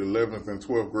 12th, 11th, and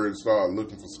 12th graders started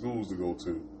looking for schools to go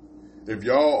to, if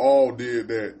y'all all did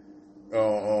that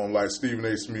like Stephen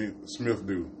A. Smith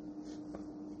do,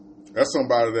 that's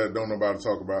somebody that don't know about to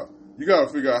talk about. You got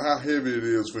to figure out how heavy it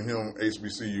is for him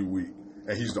HBCU week,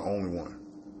 and he's the only one.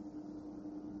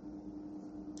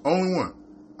 Only one.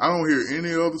 I don't hear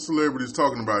any other celebrities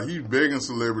talking about it. He's begging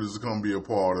celebrities to come be a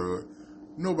part of it.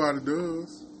 Nobody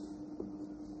does.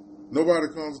 Nobody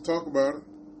comes to talk about it.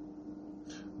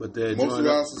 But most of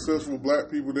our successful black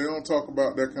people, they don't talk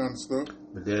about that kind of stuff.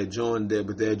 But they're joining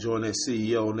that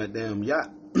CEO on that damn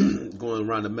yacht going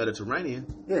around the Mediterranean.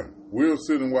 Yeah. We'll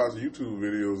sit and watch YouTube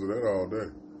videos of that all day.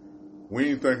 We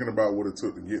ain't thinking about what it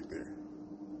took to get there.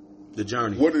 The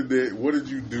journey. What did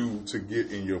you do to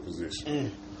get in your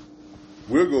position?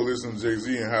 We'll go listen to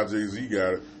Jay-Z and how Jay-Z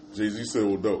got it. Jay-Z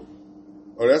sold dope.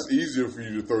 Oh, that's easier for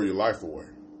you to throw your life away.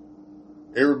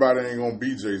 Everybody ain't gonna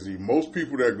be Jay-Z. Most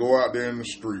people that go out there in the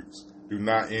streets do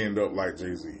not end up like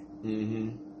Jay-Z. Mm-hmm.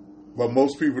 But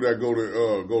most people that go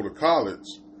to college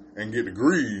and get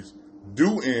degrees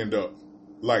do end up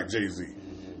like Jay-Z.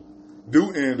 Mm-hmm.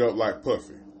 Do end up like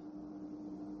Puffy.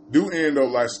 Do end up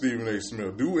like Stephen A.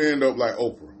 Smith. Do end up like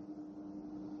Oprah.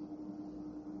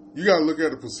 You got to look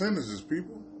at the percentages,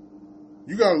 people.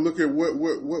 You got to look at what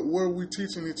are we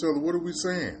teaching each other? What are we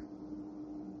saying?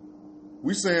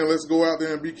 We saying let's go out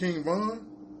there and be King Von?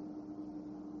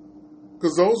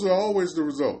 Because those are always the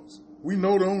results. We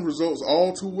know those results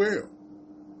all too well.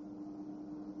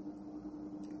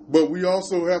 But we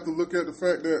also have to look at the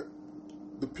fact that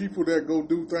the people that go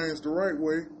do things the right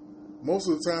way, most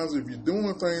of the times if you're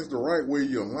doing things the right way,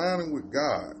 you're aligning with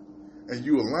God. And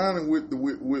you aligning with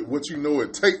what you know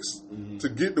it takes to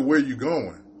get to where you're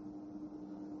going,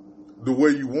 the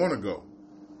way you want to go.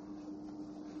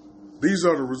 These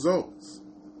are the results.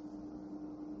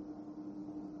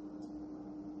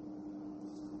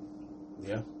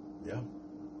 Yeah.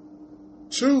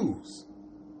 Choose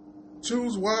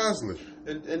wisely.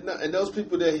 And those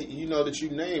people that that you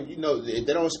named, if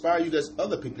they don't inspire you, there's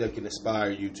other people that can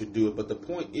inspire you to do it. But the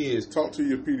point is, talk to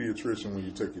your pediatrician when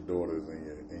you take your daughters and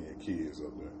your kids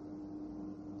up there.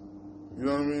 You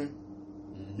know what I mean?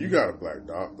 Mm-hmm. You got a black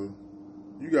doctor.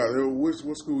 You got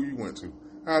what school you went to?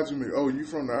 How'd you make? Oh, you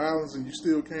from the islands and you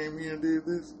still came here and did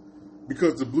this?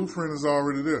 Because the blueprint is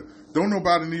already there. Don't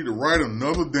nobody need to write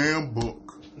another damn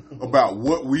book about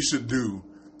what we should do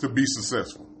to be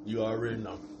successful. You already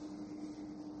know.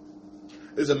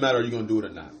 It doesn't matter if you're going to do it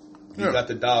or not. You got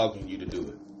the dog in you to do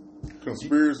it.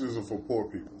 Conspiracies are for poor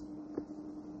people.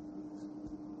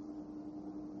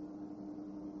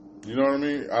 You know what I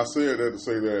mean? I said that to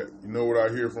say that, you know what I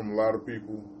hear from a lot of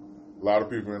people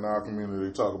in our community,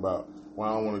 they talk about, Well,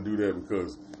 I don't want to do that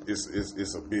because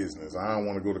it's a business. I don't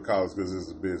want to go to college because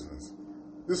it's a business.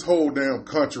 This whole damn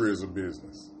country is a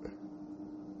business.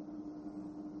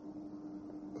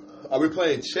 Are we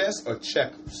playing chess or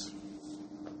checkers?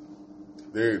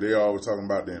 They always talking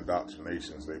about the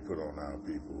indoctrinations they put on our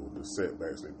people, the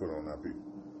setbacks they put on our people.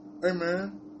 Hey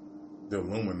man, the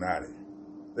Illuminati.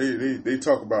 They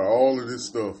talk about all of this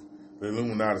stuff. The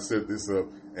Illuminati set this up,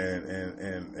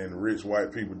 and rich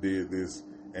white people did this,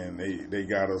 and they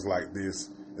got us like this,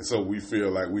 and so we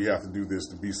feel like we have to do this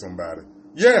to be somebody.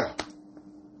 Yeah,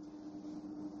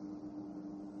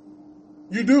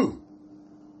 you do.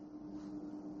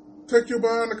 Take your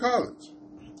behind to college.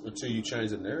 Until you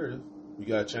change the narrative. You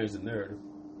gotta change the narrative.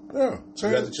 Yeah, you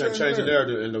have to change the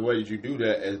narrative, and the way that you do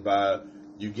that is by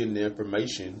you getting the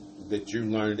information that you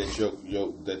learn that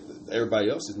that everybody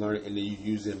else is learning, and then you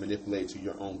use it and manipulate to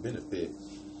your own benefit.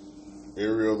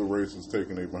 Every other race is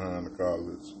taking it behind the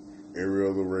college. Every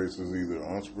other race is either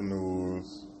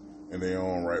entrepreneurs in their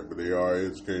own right, but they are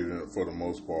educated for the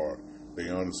most part. They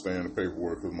understand the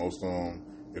paperwork because most of them,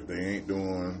 if they ain't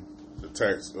doing the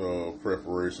tax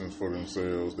preparations for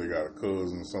themselves, they got a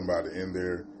cousin, somebody in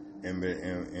their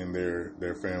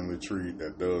family tree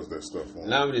that does that stuff for them.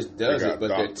 Not only does it, but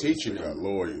doctors, they're teaching them. They got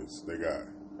lawyers, they got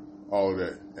all of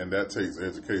that, and that takes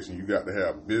education. You got to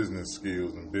have business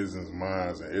skills and business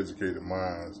minds and educated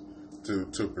minds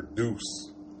to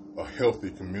produce a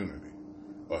healthy community,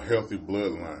 a healthy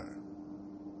bloodline.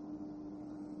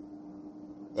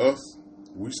 Us,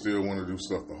 we still want to do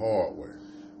stuff the hard way.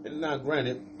 And now,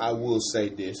 granted, I will say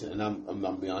this, and I'm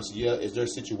going to be honest. Yeah, is there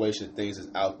situations, things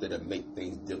that's out there that make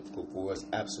things difficult for us?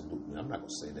 Absolutely. I'm not going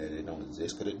to say that they don't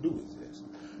exist, because they do exist.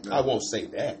 No. I won't say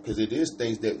that, because it is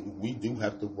things that we do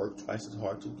have to work twice as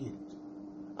hard to get.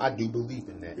 I do believe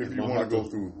in that. If you want to go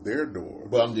through their door.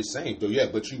 But I'm just saying, though, yeah,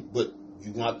 but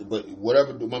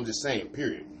whatever, I'm just saying,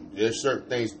 period. There's certain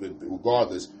things,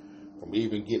 regardless, from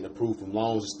even getting approved from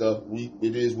loans and stuff,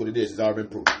 it is what it is. It's already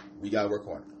been proven. We gotta work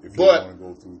hard. If you want to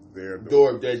go through their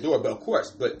door, but of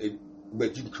course, but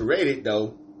you create it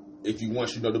though. If you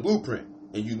once you know the blueprint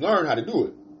and you learn how to do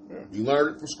it, you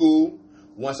learn it from school.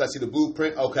 Once I see the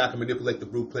blueprint, okay, I can manipulate the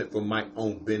blueprint for my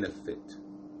own benefit.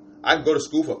 I can go to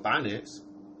school for finance.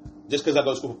 Just because I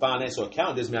go to school for finance or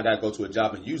accounting doesn't mean I gotta go to a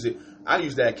job and use it. I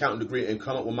use that accounting degree and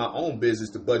come up with my own business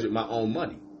to budget my own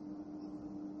money.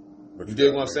 But you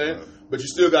dig what I'm saying? But you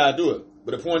still gotta do it.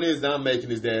 But the point is that I'm making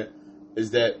is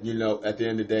that, you know, at the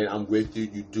end of the day, I'm with you.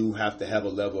 You do have to have a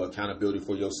level of accountability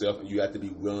for yourself, and you have to be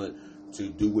willing to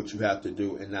do what you have to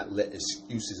do and not let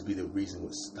excuses be the reason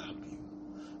what stop you.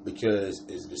 Because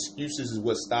if excuses is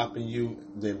what's stopping you,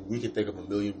 then we can think of a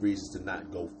million reasons to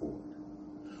not go forward.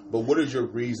 But what is your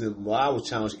reason? Well, I would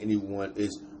challenge anyone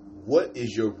is, what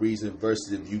is your reason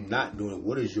versus if you're not doing it,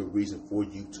 what is your reason for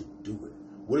you to do it?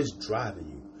 What is driving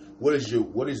you? What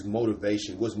is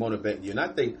motivation? What's motivating you? And I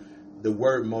think the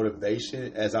word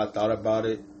motivation, as I thought about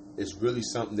it, is really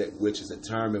something which is a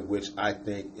term in which I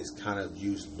think is kind of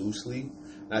used loosely.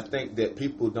 And I think that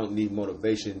people don't need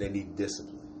motivation, they need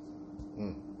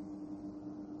discipline.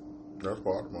 That's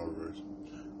part of motivation.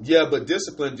 Yeah, but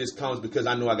discipline just comes because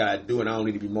I know I got to do it and I don't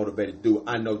need to be motivated to do it.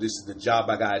 I know this is the job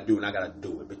I got to do and I got to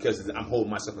do it because I'm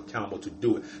holding myself accountable to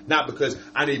do it. Not because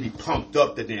I need to be pumped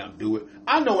up to damn do it.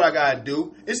 I know what I got to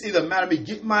do. It's either a matter of me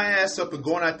getting my ass up and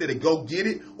going out there to go get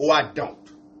it or I don't.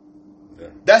 Yeah.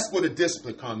 That's where the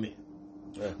discipline come in.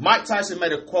 Yeah. Mike Tyson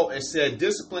made a quote and said,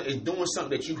 discipline is doing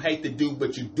something that you hate to do,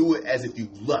 but you do it as if you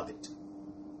love it.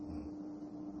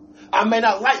 I may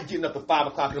not like getting up at 5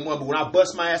 o'clock in the morning, but when I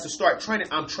bust my ass to start training,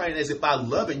 I'm training as if I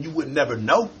love it. You would never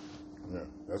know. Yeah,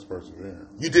 that's perseverance.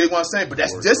 You dig what I'm saying? But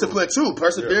that's discipline too.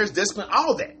 Perseverance, discipline,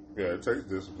 all that. Yeah, it takes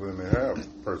discipline to have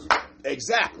perseverance.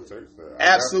 Exactly. It takes that.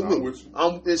 Absolutely.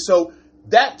 And so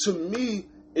that to me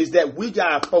is that we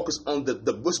gotta focus on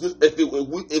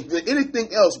if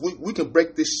anything else, we can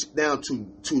break this down to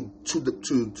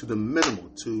the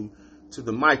minimal, to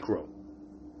the micro.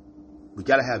 We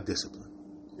gotta have discipline.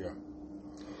 Yeah.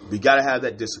 We got to have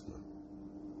that discipline.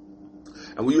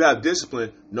 And when you have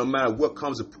discipline, no matter what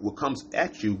comes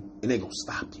at you, it ain't going to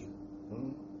stop you.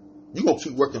 Mm-hmm. You're going to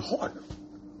keep working harder.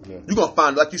 Yeah. You're going to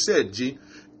find, like you said, G,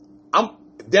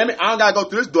 damn it, I don't got to go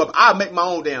through this door, but I'll make my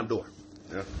own damn door.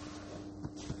 Yeah.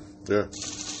 Yeah.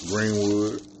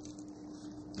 Greenwood.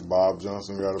 Bob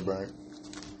Johnson got a bank.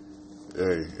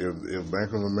 Hey, if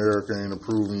Bank of America ain't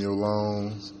approving your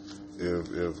loans,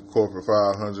 if Corporate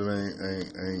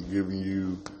 500 ain't giving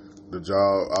you the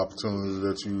job opportunity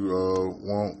that you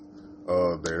want,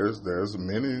 there's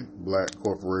many black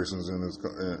corporations in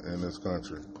this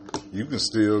country. You can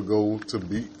still go to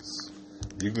Beats.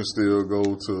 You can still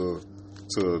go to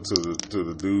to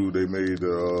the dude they made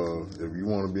the if you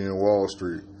want to be in Wall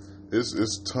Street,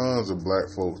 it's tons of black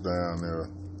folks down there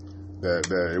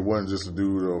that it wasn't just a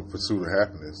dude of Pursuit of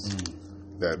Happiness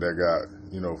that got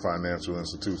financial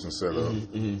institutions set up.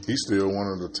 He's still one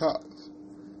of the top.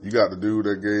 You got the dude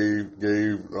that gave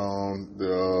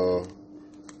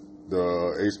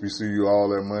the HBCU all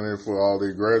that money for all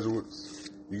their graduates.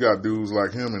 You got dudes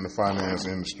like him in the finance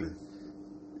industry.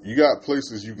 You got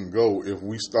places you can go if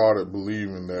we started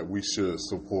believing that we should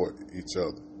support each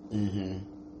other. You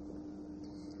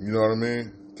know what I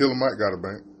mean? Killer Mike got a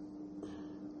bank.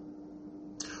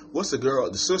 What's the girl?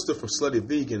 The sister from Slutty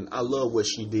Vegan. I love what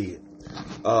she did.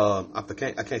 I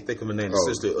can't think of her name. The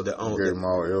sister that owned. Gave them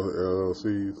all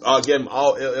LLCs. Gave them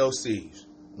all LLCs.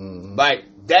 Like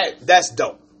that's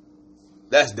dope.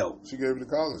 That's dope. She gave it to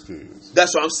college kids.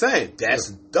 That's what I'm saying.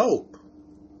 That's dope.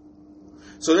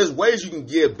 So there's ways you can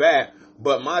give back,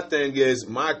 but my thing is,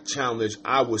 my challenge,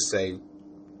 I would say,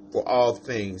 for all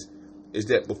things, is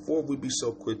that before we be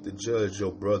so quick to judge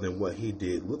your brother and what he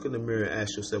did, look in the mirror and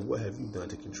ask yourself, what have you done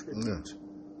to contribute?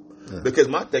 Because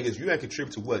my thing is, you ain't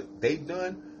contribute to what they've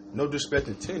done. No disrespect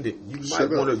intended. You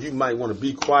might want to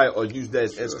be quiet or use that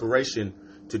as inspiration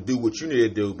to do what you need to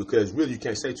do, because really you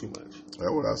can't say too much.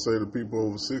 That's what I say to people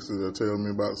over 60 that tell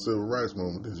me about the civil rights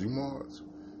movement. Did you march?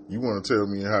 You want to tell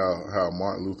me how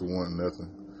Martin Luther wasn't nothing,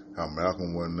 how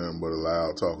Malcolm wasn't nothing but a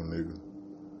loud talking nigga.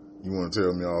 You want to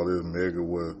tell me all this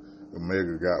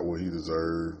Mega got what he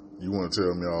deserved. You want to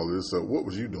tell me all this stuff. What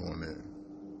was you doing then?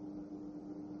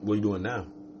 What are you doing now?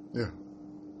 Yeah.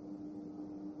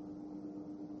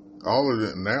 All of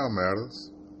it now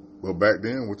matters. But back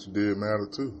then, what you did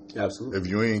mattered too. Absolutely. If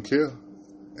you ain't care,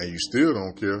 and you still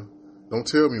don't care, don't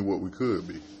tell me what we could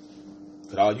be.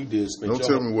 But all you did is spend Don't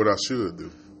tell me what I should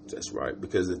do. That's right.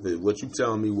 Because what you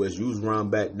telling me was you was around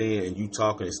back then and you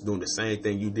talking and doing the same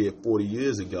thing you did 40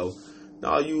 years ago.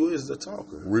 All you is a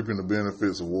talker. Reaping the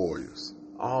benefits of warriors.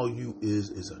 All you is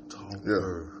a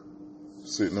talker. Yeah.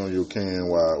 Sitting on your can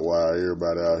while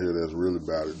everybody out here that's really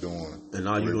about it doing. And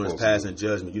all you doing is passing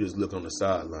judgment. You just look on the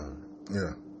sideline.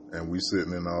 Yeah. And we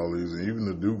sitting in all these, and even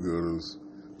the do-gooders,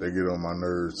 they get on my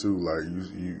nerves too. Like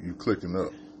you clicking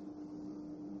up.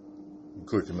 You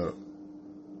clicking up.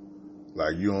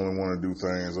 Like you only want to do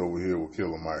things over here with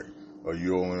Killer Mike, or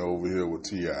you only over here with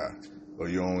T.I., or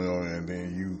you only and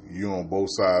then you on both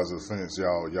sides of the fence.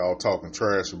 Y'all talking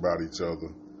trash about each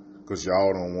other because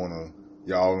y'all don't want to.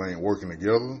 Y'all ain't working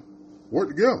together. Work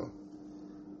together.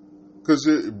 Because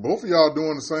both of y'all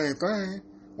doing the same thing.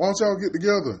 Why don't y'all get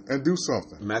together and do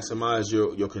something? Maximize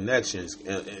your connections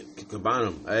and combine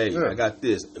them. Hey, I got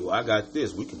this. Well, I got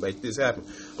this. We can make this happen.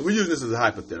 And we're using this as a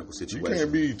hypothetical situation. You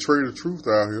can't be trade of truth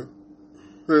out here.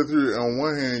 On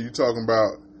one hand, you're talking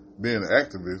about being an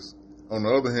activist. On the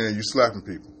other hand, you slapping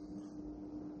people.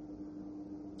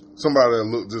 Somebody that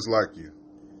look just like you.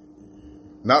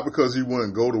 Not because he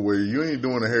wouldn't go the way. You ain't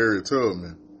doing a Harriet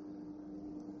Tubman.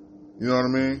 You know what I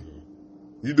mean?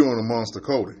 You doing a Monster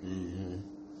Cody.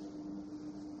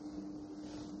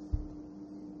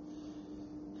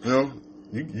 You know,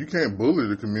 you can't bully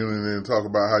the community and talk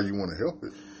about how you want to help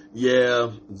it.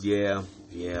 Yeah.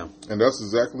 And that's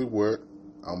exactly what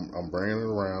I'm bringing it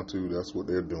around to. That's what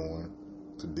they're doing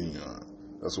to Deion.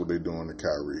 That's what they're doing to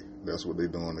Kyrie. That's what they're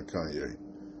doing to Kanye.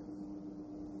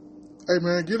 Hey,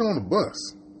 man, get on the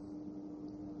bus.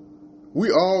 We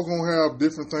all going to have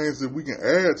different things that we can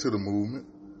add to the movement,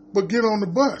 but get on the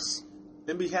bus.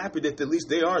 And be happy that at least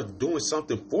they are doing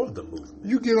something for the movement.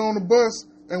 You get on the bus,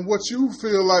 and what you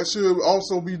feel like should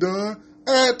also be done,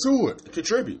 add to it.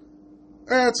 Contribute.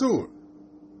 Add to it.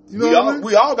 You know what I mean?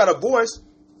 We all got a voice.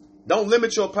 Don't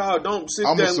limit your power. Don't sit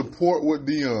there. I'm going to support what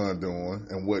Deion doing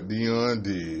and what Deion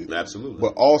did. Absolutely.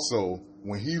 But also,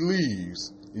 when he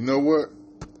leaves, you know what?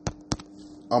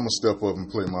 I'm going to step up and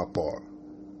play my part.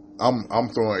 I'm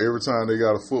throwing every time they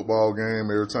got a football game,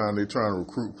 every time they trying to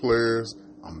recruit players,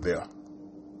 I'm there.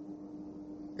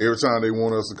 Every time they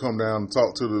want us to come down and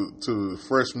talk to the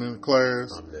freshman class,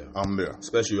 I'm there.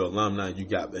 Especially your alumni, you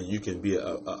can be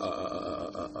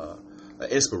a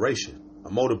inspiration, a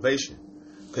motivation.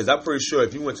 Because I'm pretty sure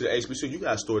if you went to the HBCU, you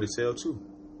got a story to tell too.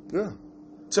 Yeah.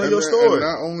 Tell your story. And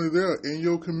not only there, in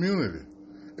your community.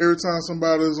 Every time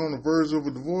somebody is on the verge of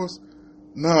a divorce,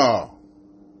 no.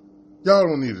 Y'all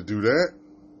don't need to do that.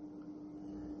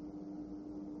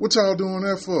 What y'all doing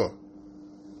that for?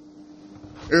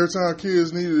 Every time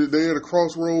kids needed it, they at a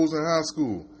crossroads in high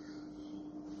school.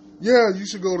 Yeah, you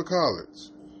should go to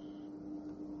college.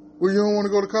 Well, you don't want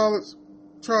to go to college?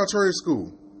 Try a trade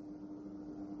school.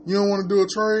 You don't want to do a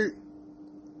trade?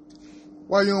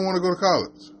 Why you don't want to go to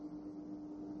college?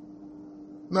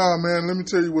 Nah, man, let me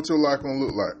tell you what your life gonna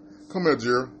look like. Come here,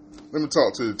 Gerald. Let me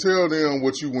talk to you. Tell them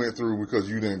what you went through because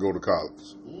you didn't go to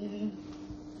college.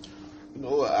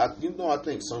 I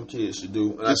think some kids should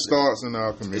do. It starts in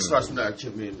our community. It starts in our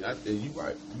community. You're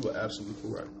right. You are absolutely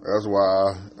correct. That's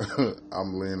why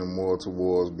I'm leaning more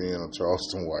towards being a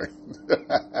Charleston White.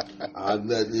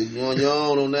 You're on your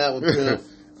own on that one, Pimp.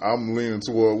 I'm leaning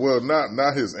toward,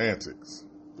 not his antics,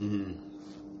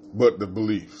 but the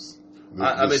beliefs.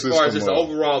 As far as just the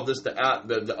overall,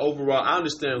 the overall, I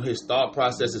understand his thought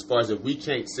process as far as if we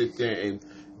can't sit there and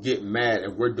get mad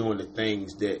and we're doing the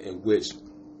things that in which,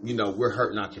 we're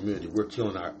hurting our community, we're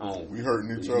killing our own. We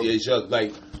hurting each other.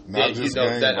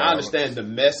 That I understand the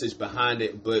message behind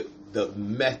it, but the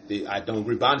method I don't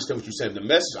agree. But I understand what you're saying. The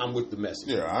message, I'm with the message.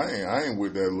 Yeah, I ain't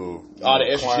with that little all the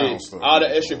extra shit, stuff, all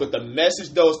the extra. But the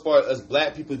message though, as far as us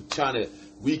black people trying to.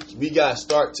 We gotta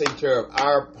start taking care of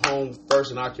our home first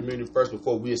and our community first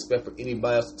before we expect for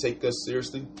anybody else to take us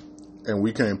seriously. And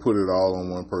we can't put it all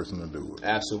on one person to do it.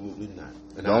 Absolutely not.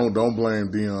 And don't blame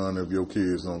Dion if your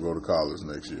kids don't go to college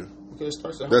next year. Because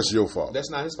that's your fault. That's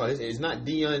not his fault. It's not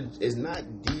Dion. It's not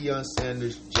Deion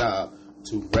Sanders' job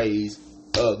to raise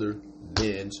other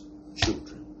men's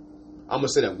children. I'm gonna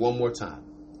say that one more time.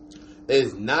 It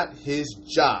is not his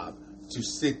job to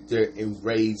sit there and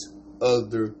raise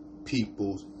other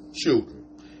people's children.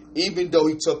 Even though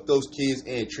he took those kids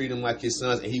and treated them like his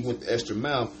sons and he went the extra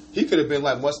mile, he could have been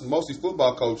like most of these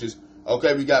football coaches.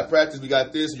 Okay, we got practice, we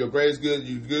got this, your grade's good,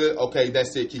 you good, okay,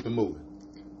 that's it, keep it moving.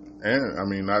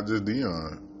 And, not just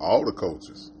Dion, all the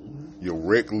coaches. Your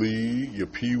rec league, your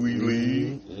pee-wee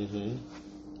league.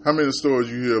 How many stories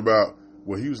you hear about,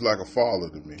 well, he was like a father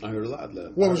to me. I heard a lot of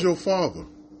that. What was your father?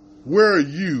 Where are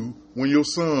you when your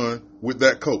son with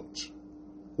that coach?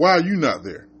 Why are you not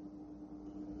there?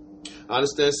 I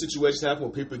understand situations happen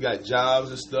when people got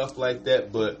jobs and stuff like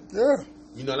that, but yeah,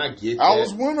 and I get that. I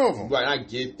was one of them. Right, I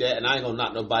get that, and I ain't gonna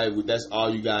knock nobody with that's all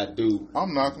you gotta do.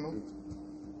 I'm knocking them.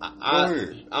 Go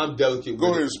ahead. I'm delicate.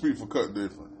 Go ahead and speak for Cut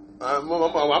Different.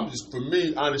 I'm just, for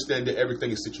me, I understand that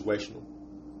everything is situational.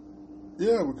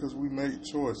 Yeah, because we make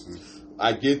choices.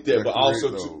 I get that, but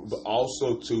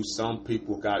also to some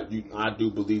people I do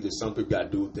believe that some people got to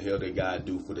do what the hell they got to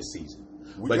do for the season.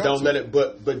 But don't let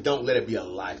it be a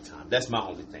lifetime. That's my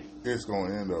only thing. It's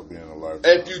going to end up being a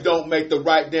lifetime. If you don't make the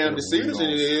right damn decisions, it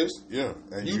is. Yeah,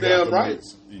 and you damn right.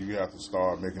 You have to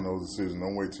start making those decisions.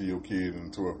 Don't wait till your kid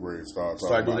in 12th grade start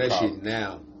doing that college. shit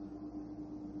now.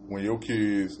 When your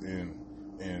kids in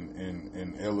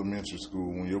elementary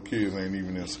school, when your kids ain't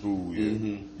even in school yet,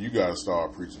 you got to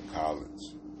start preaching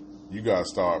college. You got to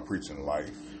start preaching life.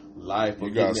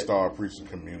 You got to start preaching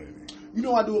community. You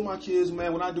know what I do with my kids,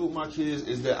 man? When I do with my kids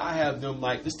is that I have them,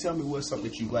 like, just tell me what's something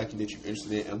that you like and that you're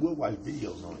interested in, and we'll watch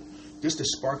videos on it. Just to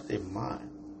spark their mind.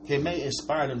 It may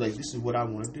inspire them, like, this is what I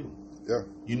want to do. Yeah.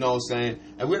 You know what I'm saying?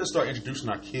 And we're going to start introducing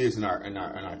our kids and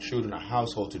our children, our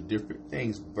household to different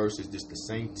things versus just the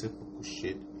same typical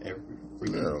shit every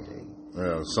freaking day.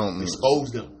 Yeah, something.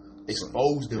 Expose them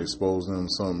to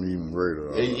something even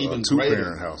greater. Even a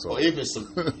two-parent household. Or even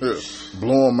some.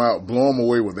 blow them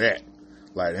away with that.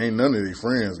 Like, ain't none of their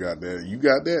friends got that. You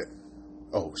got that?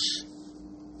 Oh, shit.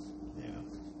 Yeah.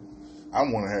 I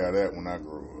want to have that when I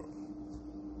grow up.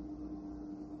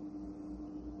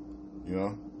 You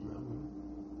know?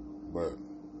 But,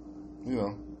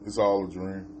 it's all a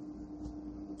dream.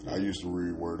 I used to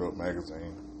read Word Up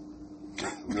magazine.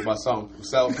 What about something?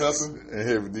 Salt and pepper? And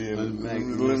Heavy D and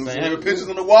having pictures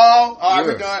on the wall? All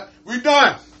right, we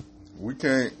done. We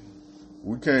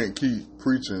can't keep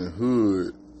preaching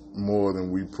hood more than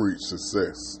we preach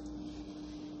success.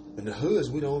 In the hoods,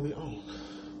 we don't be on.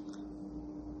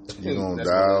 You're going to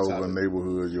die over a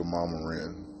neighborhood your mama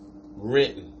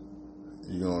renting.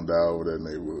 You're going to die over that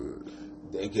neighborhood.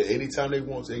 Anytime they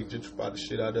want to, they gentrify the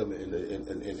shit out of it and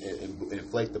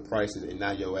inflate the prices, and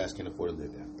now your ass can't afford to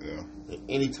live there. Yeah. And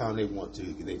anytime they want to,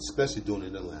 they especially doing it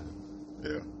in Atlanta.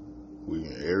 Yeah.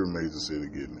 Every major city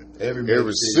getting it.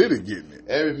 Every city getting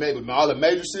it. All the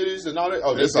major cities and all that.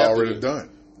 Oh, it's already done.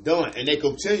 Done, and they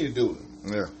continue to do it.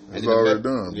 Yeah, it's already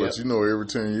done. But every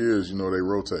 10 years, they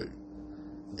rotate.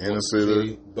 Inner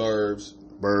city, burbs,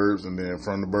 and then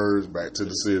from the burbs back to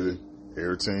the city.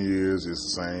 Every 10 years,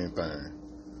 it's the same thing.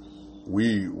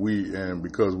 And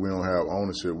because we don't have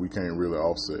ownership, we can't really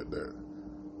offset that.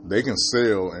 They can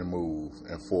sell and move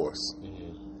and force.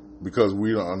 Because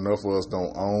enough of us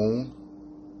don't own,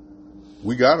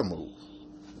 we gotta move.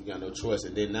 You got no choice,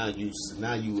 and then now you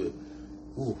would.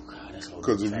 Oh God, that's all.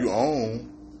 Because if you own,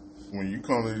 when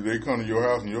they come to your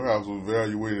house and your house was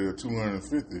evaluated at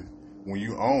 $250. When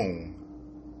you own,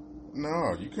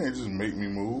 no, you can't just make me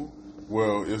move.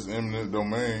 Well, it's eminent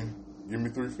domain. Give me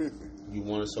 $350. You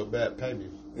want it so bad, pay me.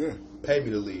 Yeah. Pay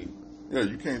me to leave. Yeah,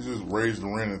 you can't just raise the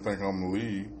rent and think I'm gonna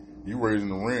leave. You raising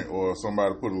the rent, or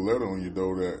somebody put a letter on your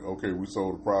door that, okay, we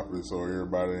sold the property, so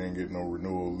everybody ain't getting no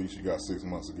renewal. At least you got 6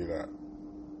 months to get out.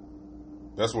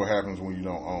 That's what happens when you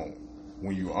don't own.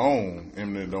 When you own,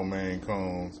 eminent domain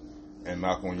comes and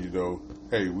knock on your door.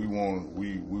 Hey, we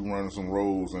running some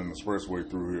roads and expressway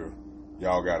through here.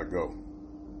 Y'all gotta go.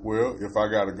 Well, if I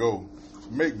gotta go,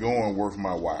 make going worth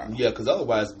my while. Yeah, because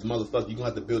otherwise, motherfucker, you're going to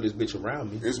have to build this bitch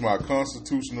around me. It's my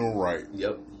constitutional right.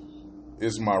 Yep.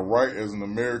 It's my right as an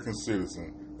American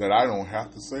citizen that I don't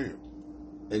have to sell.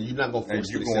 And you're not going to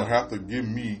force me to sell. And you're going to have to give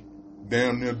me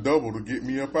damn near double to get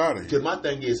me up out of here. Because my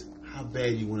thing is, how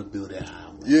bad you want to build that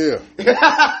highway? Yeah.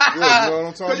 Yeah, you know what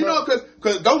I'm talking about?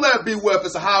 Because don't let it be where if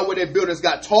it's a highway that built that's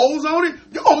got tolls on it,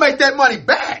 you're going to make that money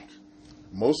back.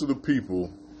 Most of the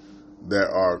people that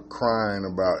are crying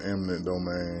about eminent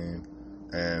domain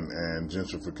and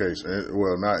gentrification,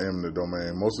 well, not eminent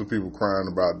domain, most of the people crying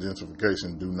about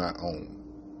gentrification do not own.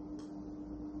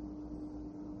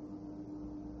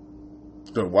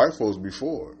 The white folks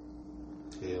before it.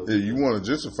 If you want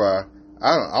to gentrify,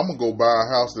 I'm going to go buy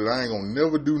a house that I ain't going to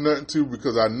never do nothing to,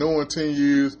 because I know in 10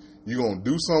 years you're going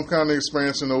to do some kind of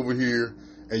expansion over here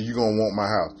and you're going to want my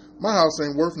house. My house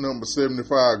ain't worth nothing but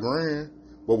 $75,000.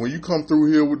 But when you come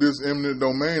through here with this eminent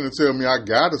domain and tell me I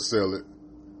gotta sell it,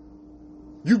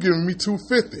 you giving me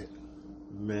 $250.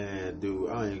 Man, dude,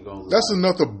 I ain't gonna lie. That's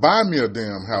enough to buy me a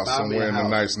damn house somewhere in a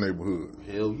nice neighborhood.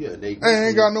 Hell yeah. I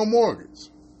ain't got no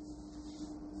mortgage.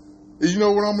 You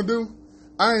know what I'm gonna do?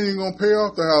 I ain't even gonna pay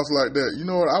off the house like that. You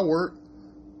know what? I work.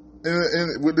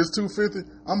 And with this $250,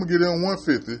 I'm gonna get in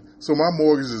 $150. So my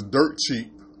mortgage is dirt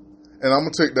cheap. And I'm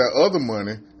gonna take that other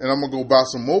money and I'm gonna go buy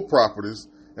some more properties.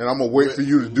 And I'm going to wait for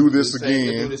you to do this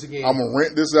again. I'm going to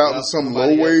rent this out to some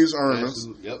low-wage earners.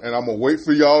 And I'm going to wait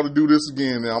for y'all to do this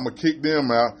again. And I'm going to kick them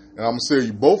out. And I'm going to sell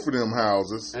you both of them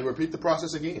houses. And repeat the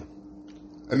process again.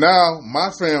 And now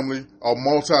my family are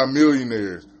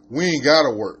multi-millionaires. We ain't got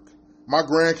to work. My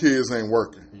grandkids ain't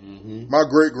working. Mm-hmm. My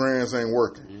great-grands ain't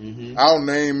working. Mm-hmm. Our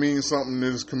name means something in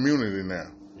this community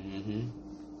now. Mm-hmm.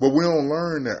 But we don't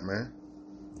learn that, man.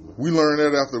 We learn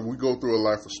that after we go through a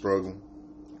life of struggle.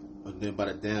 And then by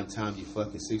the damn time you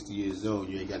fucking 60 years old,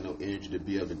 you ain't got no energy to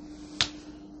be able to...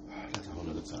 That's a whole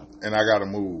other topic. And I got to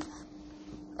move.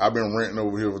 I've been renting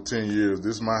over here for 10 years.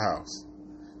 This is my house.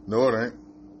 No, it ain't.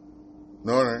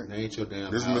 No, it ain't. That ain't your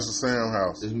damn this house. This is Mr. Sam's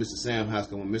house. This is Mr. Sam's house.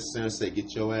 Because when Mr. Sam say,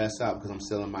 get your ass out because I'm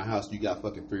selling my house, you got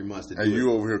fucking 3 months to do it. And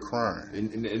you over here crying.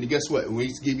 And guess what? When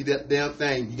we give you that damn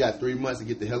thing, you got 3 months to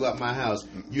get the hell out my house.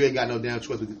 You ain't got no damn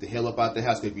choice to get the hell up out the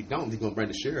house. Because if you don't, he's going to bring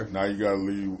the sheriff. Now you got to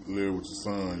live with your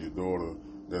son, your daughter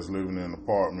that's living in an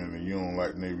apartment, and you don't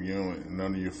like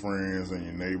none of your friends and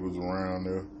your neighbors around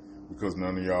there because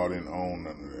none of y'all didn't own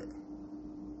none of that.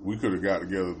 We could have got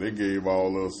together. They gave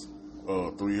all us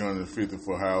 $350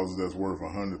 for houses that's worth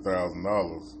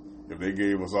 $100,000. If they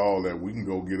gave us all that, we can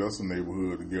go get us a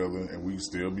neighborhood together, and we can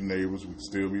still be neighbors. We can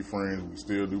still be friends. We can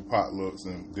still do potlucks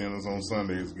and dinners on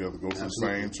Sundays together. Go to the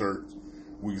same church.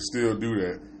 We can still do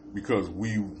that because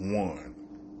we won.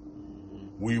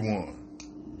 We won.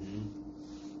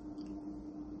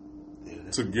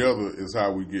 Together is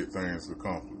how we get things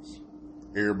accomplished.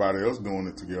 Everybody else doing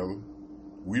it together.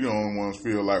 We the only ones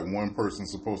feel like one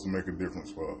person's supposed to make a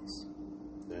difference for us.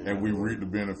 And we reap the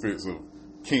benefits of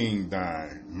King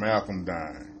dying, Malcolm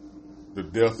dying, the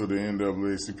death of the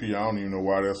NAACP. I don't even know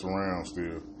why that's around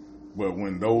still. But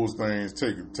when those things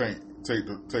take a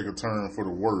turn for the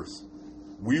worse,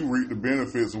 we reap the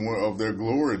benefits of their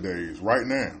glory days right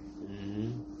now. Mm-hmm.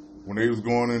 When they was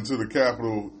going into the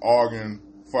Capitol arguing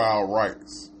for our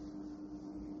rights.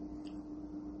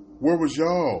 Where was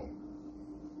y'all?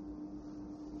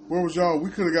 Where was y'all? We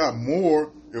could have got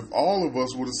more if all of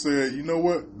us would have said, you know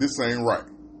what, this ain't right.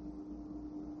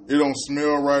 It don't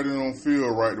smell right, it don't feel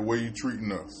right the way you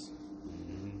treating us.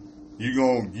 Mm-hmm. You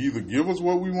gonna either give us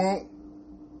what we want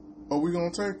or we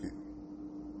gonna take it.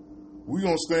 We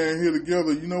gonna stand here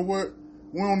together. You know what?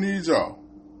 We don't need y'all.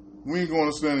 We ain't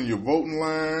gonna stand in your voting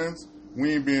lines.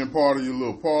 We ain't being part of your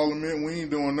little parliament. We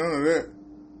ain't doing none of that.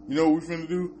 You know what we finna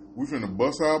do? We finna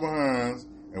bust our behinds,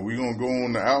 and we gonna go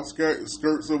on the outskirts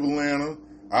of Atlanta,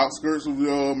 outskirts of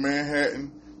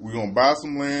Manhattan. We gonna buy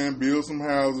some land, build some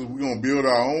houses. We gonna build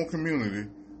our own community,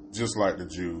 just like the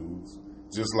Jews,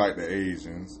 just like the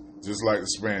Asians, just like the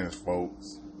Spanish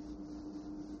folks.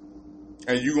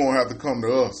 And you gonna have to come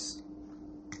to us.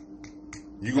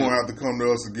 You gonna have to come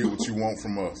to us to get what you want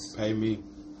from us. Pay me.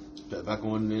 If I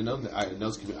go in there,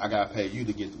 I gotta pay you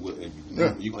to get the.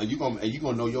 You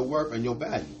gonna know your worth and your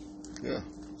value. Yeah.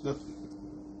 It's nothing.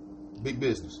 Big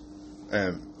business.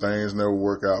 And things never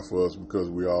work out for us because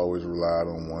we always relied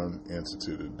on one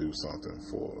entity to do something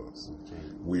for us. Okay.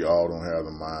 We all don't have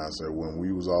the mindset. When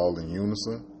we was all in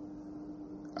unison,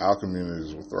 our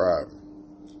communities were thriving.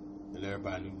 And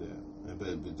everybody knew that.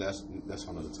 But that's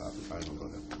another topic. I ain't gonna go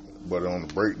there. But on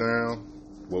the breakdown,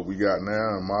 what we got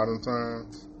now in modern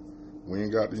times, we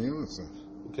ain't got the unison.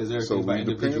 Because everything's by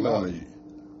individuality.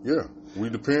 Yeah, we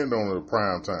depend on the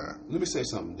prime time. Let me say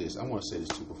something. I want to say this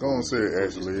too. Go on and say it,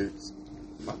 Ashy Legs.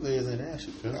 My legs ain't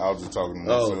ashy, man. I was just talking to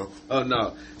myself. Oh,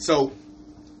 no. So,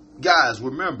 guys,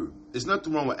 remember, there's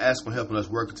nothing wrong with ASK for helping us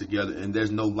working together, and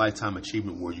there's no lifetime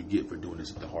achievement award you get for doing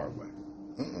this the hard way.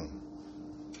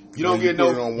 You don't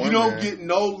get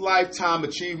no lifetime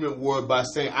achievement award by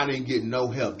saying I didn't get no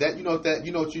help. That you know what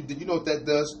that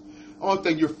does? Only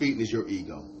thing you're feeding is your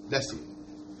ego. That's it.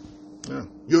 Yeah.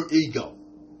 Your ego.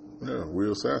 Yeah, we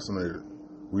assassinated.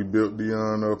 We built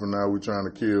Deion up, and now we're trying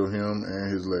to kill him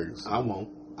and his legacy. I won't.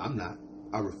 I'm not.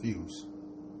 I refuse.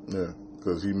 Yeah,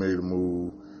 because he made a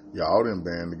move. Y'all didn't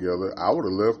band together. I would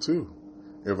have left too.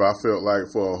 If I felt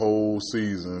like for a whole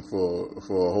season, for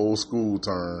a whole school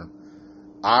term,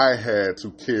 I had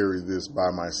to carry this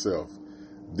by myself.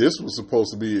 This was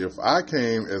supposed to be, if I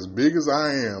came as big as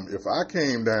I am, if I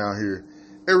came down here,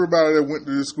 everybody that went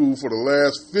to this school for the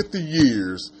last 50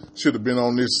 years should have been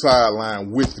on this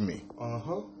sideline with me.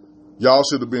 Y'all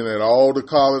should have been at all the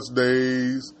college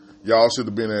days. Y'all should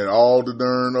have been at all the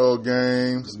darn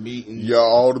games.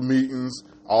 All the meetings,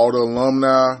 all the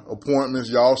alumni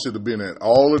appointments. Y'all should have been at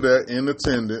all of that in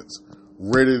attendance,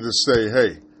 ready to say,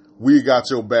 hey, we got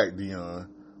your back, Deion.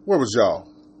 Where was y'all?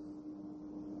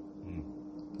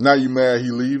 Now you mad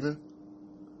he leaving?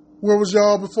 Where was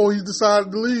y'all before he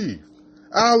decided to leave?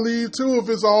 I'll leave too if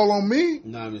it's all on me.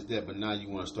 Not just that, but now you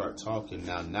want to start talking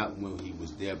now, not when he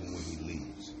was there, but when he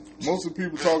leaves. Most of the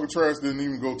people talking trash didn't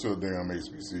even go to a damn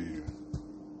HBCU.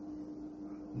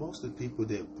 Most of the people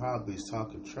that probably is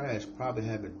talking trash probably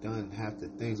haven't done half the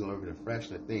things or even a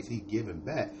fraction of things he giving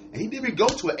back. And he didn't even go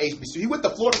to an HBCU. He went to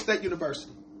Florida State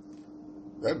University.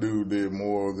 That dude did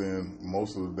more than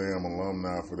most of the damn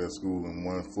alumni for that school in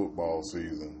one football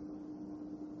season.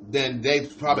 Then they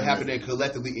probably happened there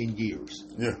collectively in years.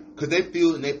 Yeah. Because they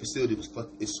feel in their facility was,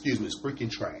 it's freaking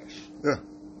trash. Yeah.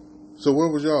 So where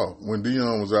was y'all when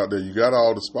Deion was out there? You got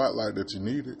all the spotlight that you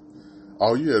needed.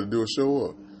 All you had to do was show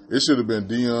up. It should have been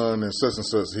Deion and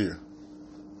such here.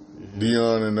 Mm-hmm.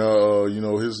 Deion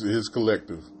and his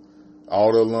collective.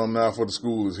 All the alumni for the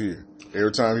school is here.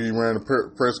 Every time he ran a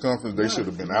press conference, they should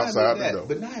have been outside the door.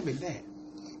 But not even that.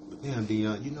 But damn,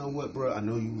 Deion, you know what, bro? I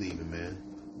know you leaving, man.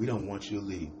 We don't want you to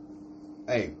leave.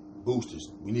 Hey, boosters,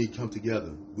 we need to come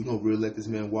together. We gonna really let this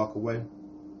man walk away?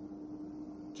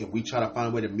 Can we try to find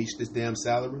a way to meet this damn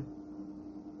salary?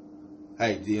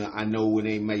 Hey, Deion, I know it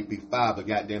ain't maybe 5, but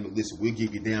goddamn it, listen, we'll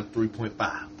give you damn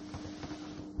 3.5.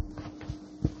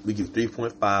 We give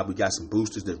 3.5. We got some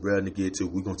boosters that ready to get to.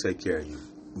 We're gonna take care of you.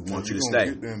 We want you to stay.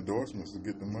 Get the endorsements to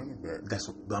get the money back. That's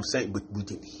what I'm saying, but we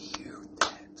didn't hear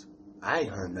that. I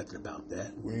ain't heard nothing about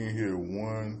that. We ain't hear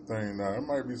one thing. Now, there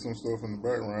might be some stuff in the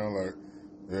background, like,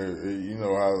 you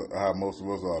know how most of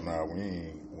us are now. We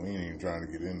ain't even trying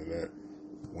to get into that.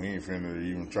 We ain't finna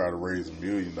even try to raise $1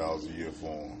 million a year for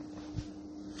him.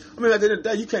 I mean, at the end of the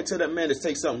day, you can't tell that man to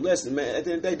take something less. Man, at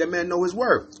the end of the day, that man know his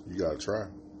worth. You gotta try.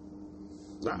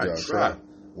 You gotta try.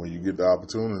 When you get the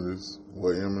opportunities,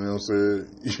 what Eminem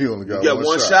said, you only got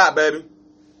one shot, baby.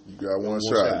 You got one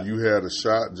shot. You had a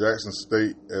shot. Jackson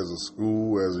State, as a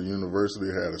school, as a university,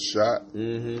 had a shot,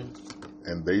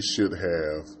 and they should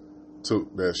have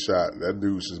took that shot. That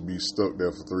dude should be stuck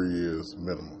there for 3 years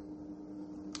minimum.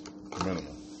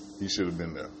 He should have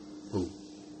been there. Who?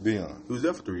 Deion. He was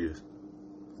there for 3 years.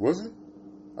 Was he?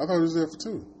 I thought he was there for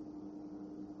 2.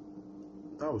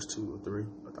 I thought it was 2 or 3.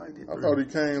 I thought he did 3. I thought he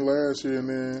came last year, and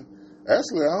then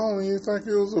actually, I don't even think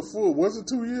it was a full. Was it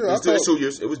 2 years? It was 2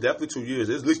 years. It was definitely 2 years.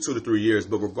 It was at least 2 to 3 years.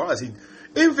 But regardless, even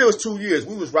if it was 2 years,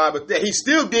 we was riding with that. He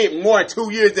still did more in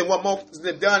 2 years than what most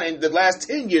have done in the last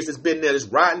 10 years. It's been there,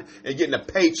 just riding and getting a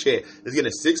paycheck. It's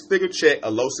getting a 6-figure check, a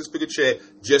low 6-figure check,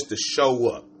 just to show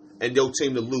up, and your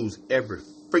team to lose every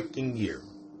freaking year.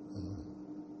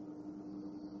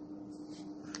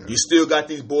 Yeah. You still got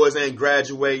these boys ain't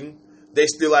graduating. They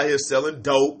still out here selling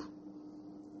dope.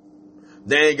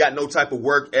 They ain't got no type of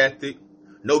work ethic,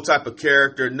 no type of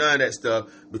character, none of that stuff,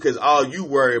 because all you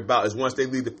worry about is once they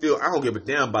leave the field, I don't give a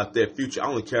damn about their future. I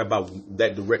only care about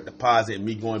that direct deposit and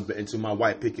me going into my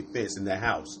white picket fence in that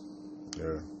house.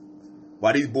 Yeah.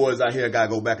 While these boys out here got to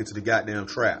go back into the goddamn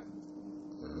trap.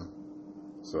 Yeah.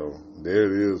 So, there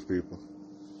it is, people.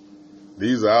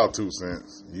 These are our 2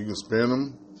 cents. You can spend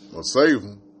them or save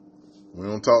them. We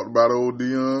don't talk about old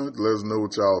Dion. Let us know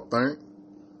what y'all think.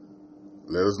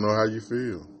 Let us know how you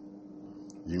feel.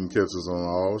 You can catch us on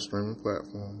all streaming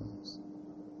platforms,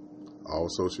 all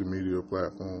social media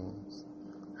platforms.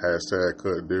 Hashtag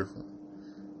Cut Different.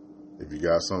 If you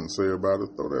got something to say about it,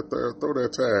 throw that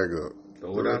tag up.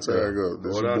 Throw that tag up.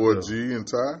 This your boy G and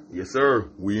Ty. Yes, sir.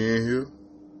 We in here.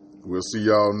 We'll see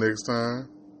y'all next time.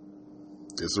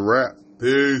 It's a wrap.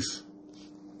 Peace.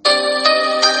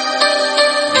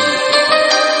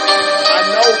 I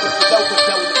know,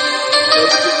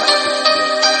 but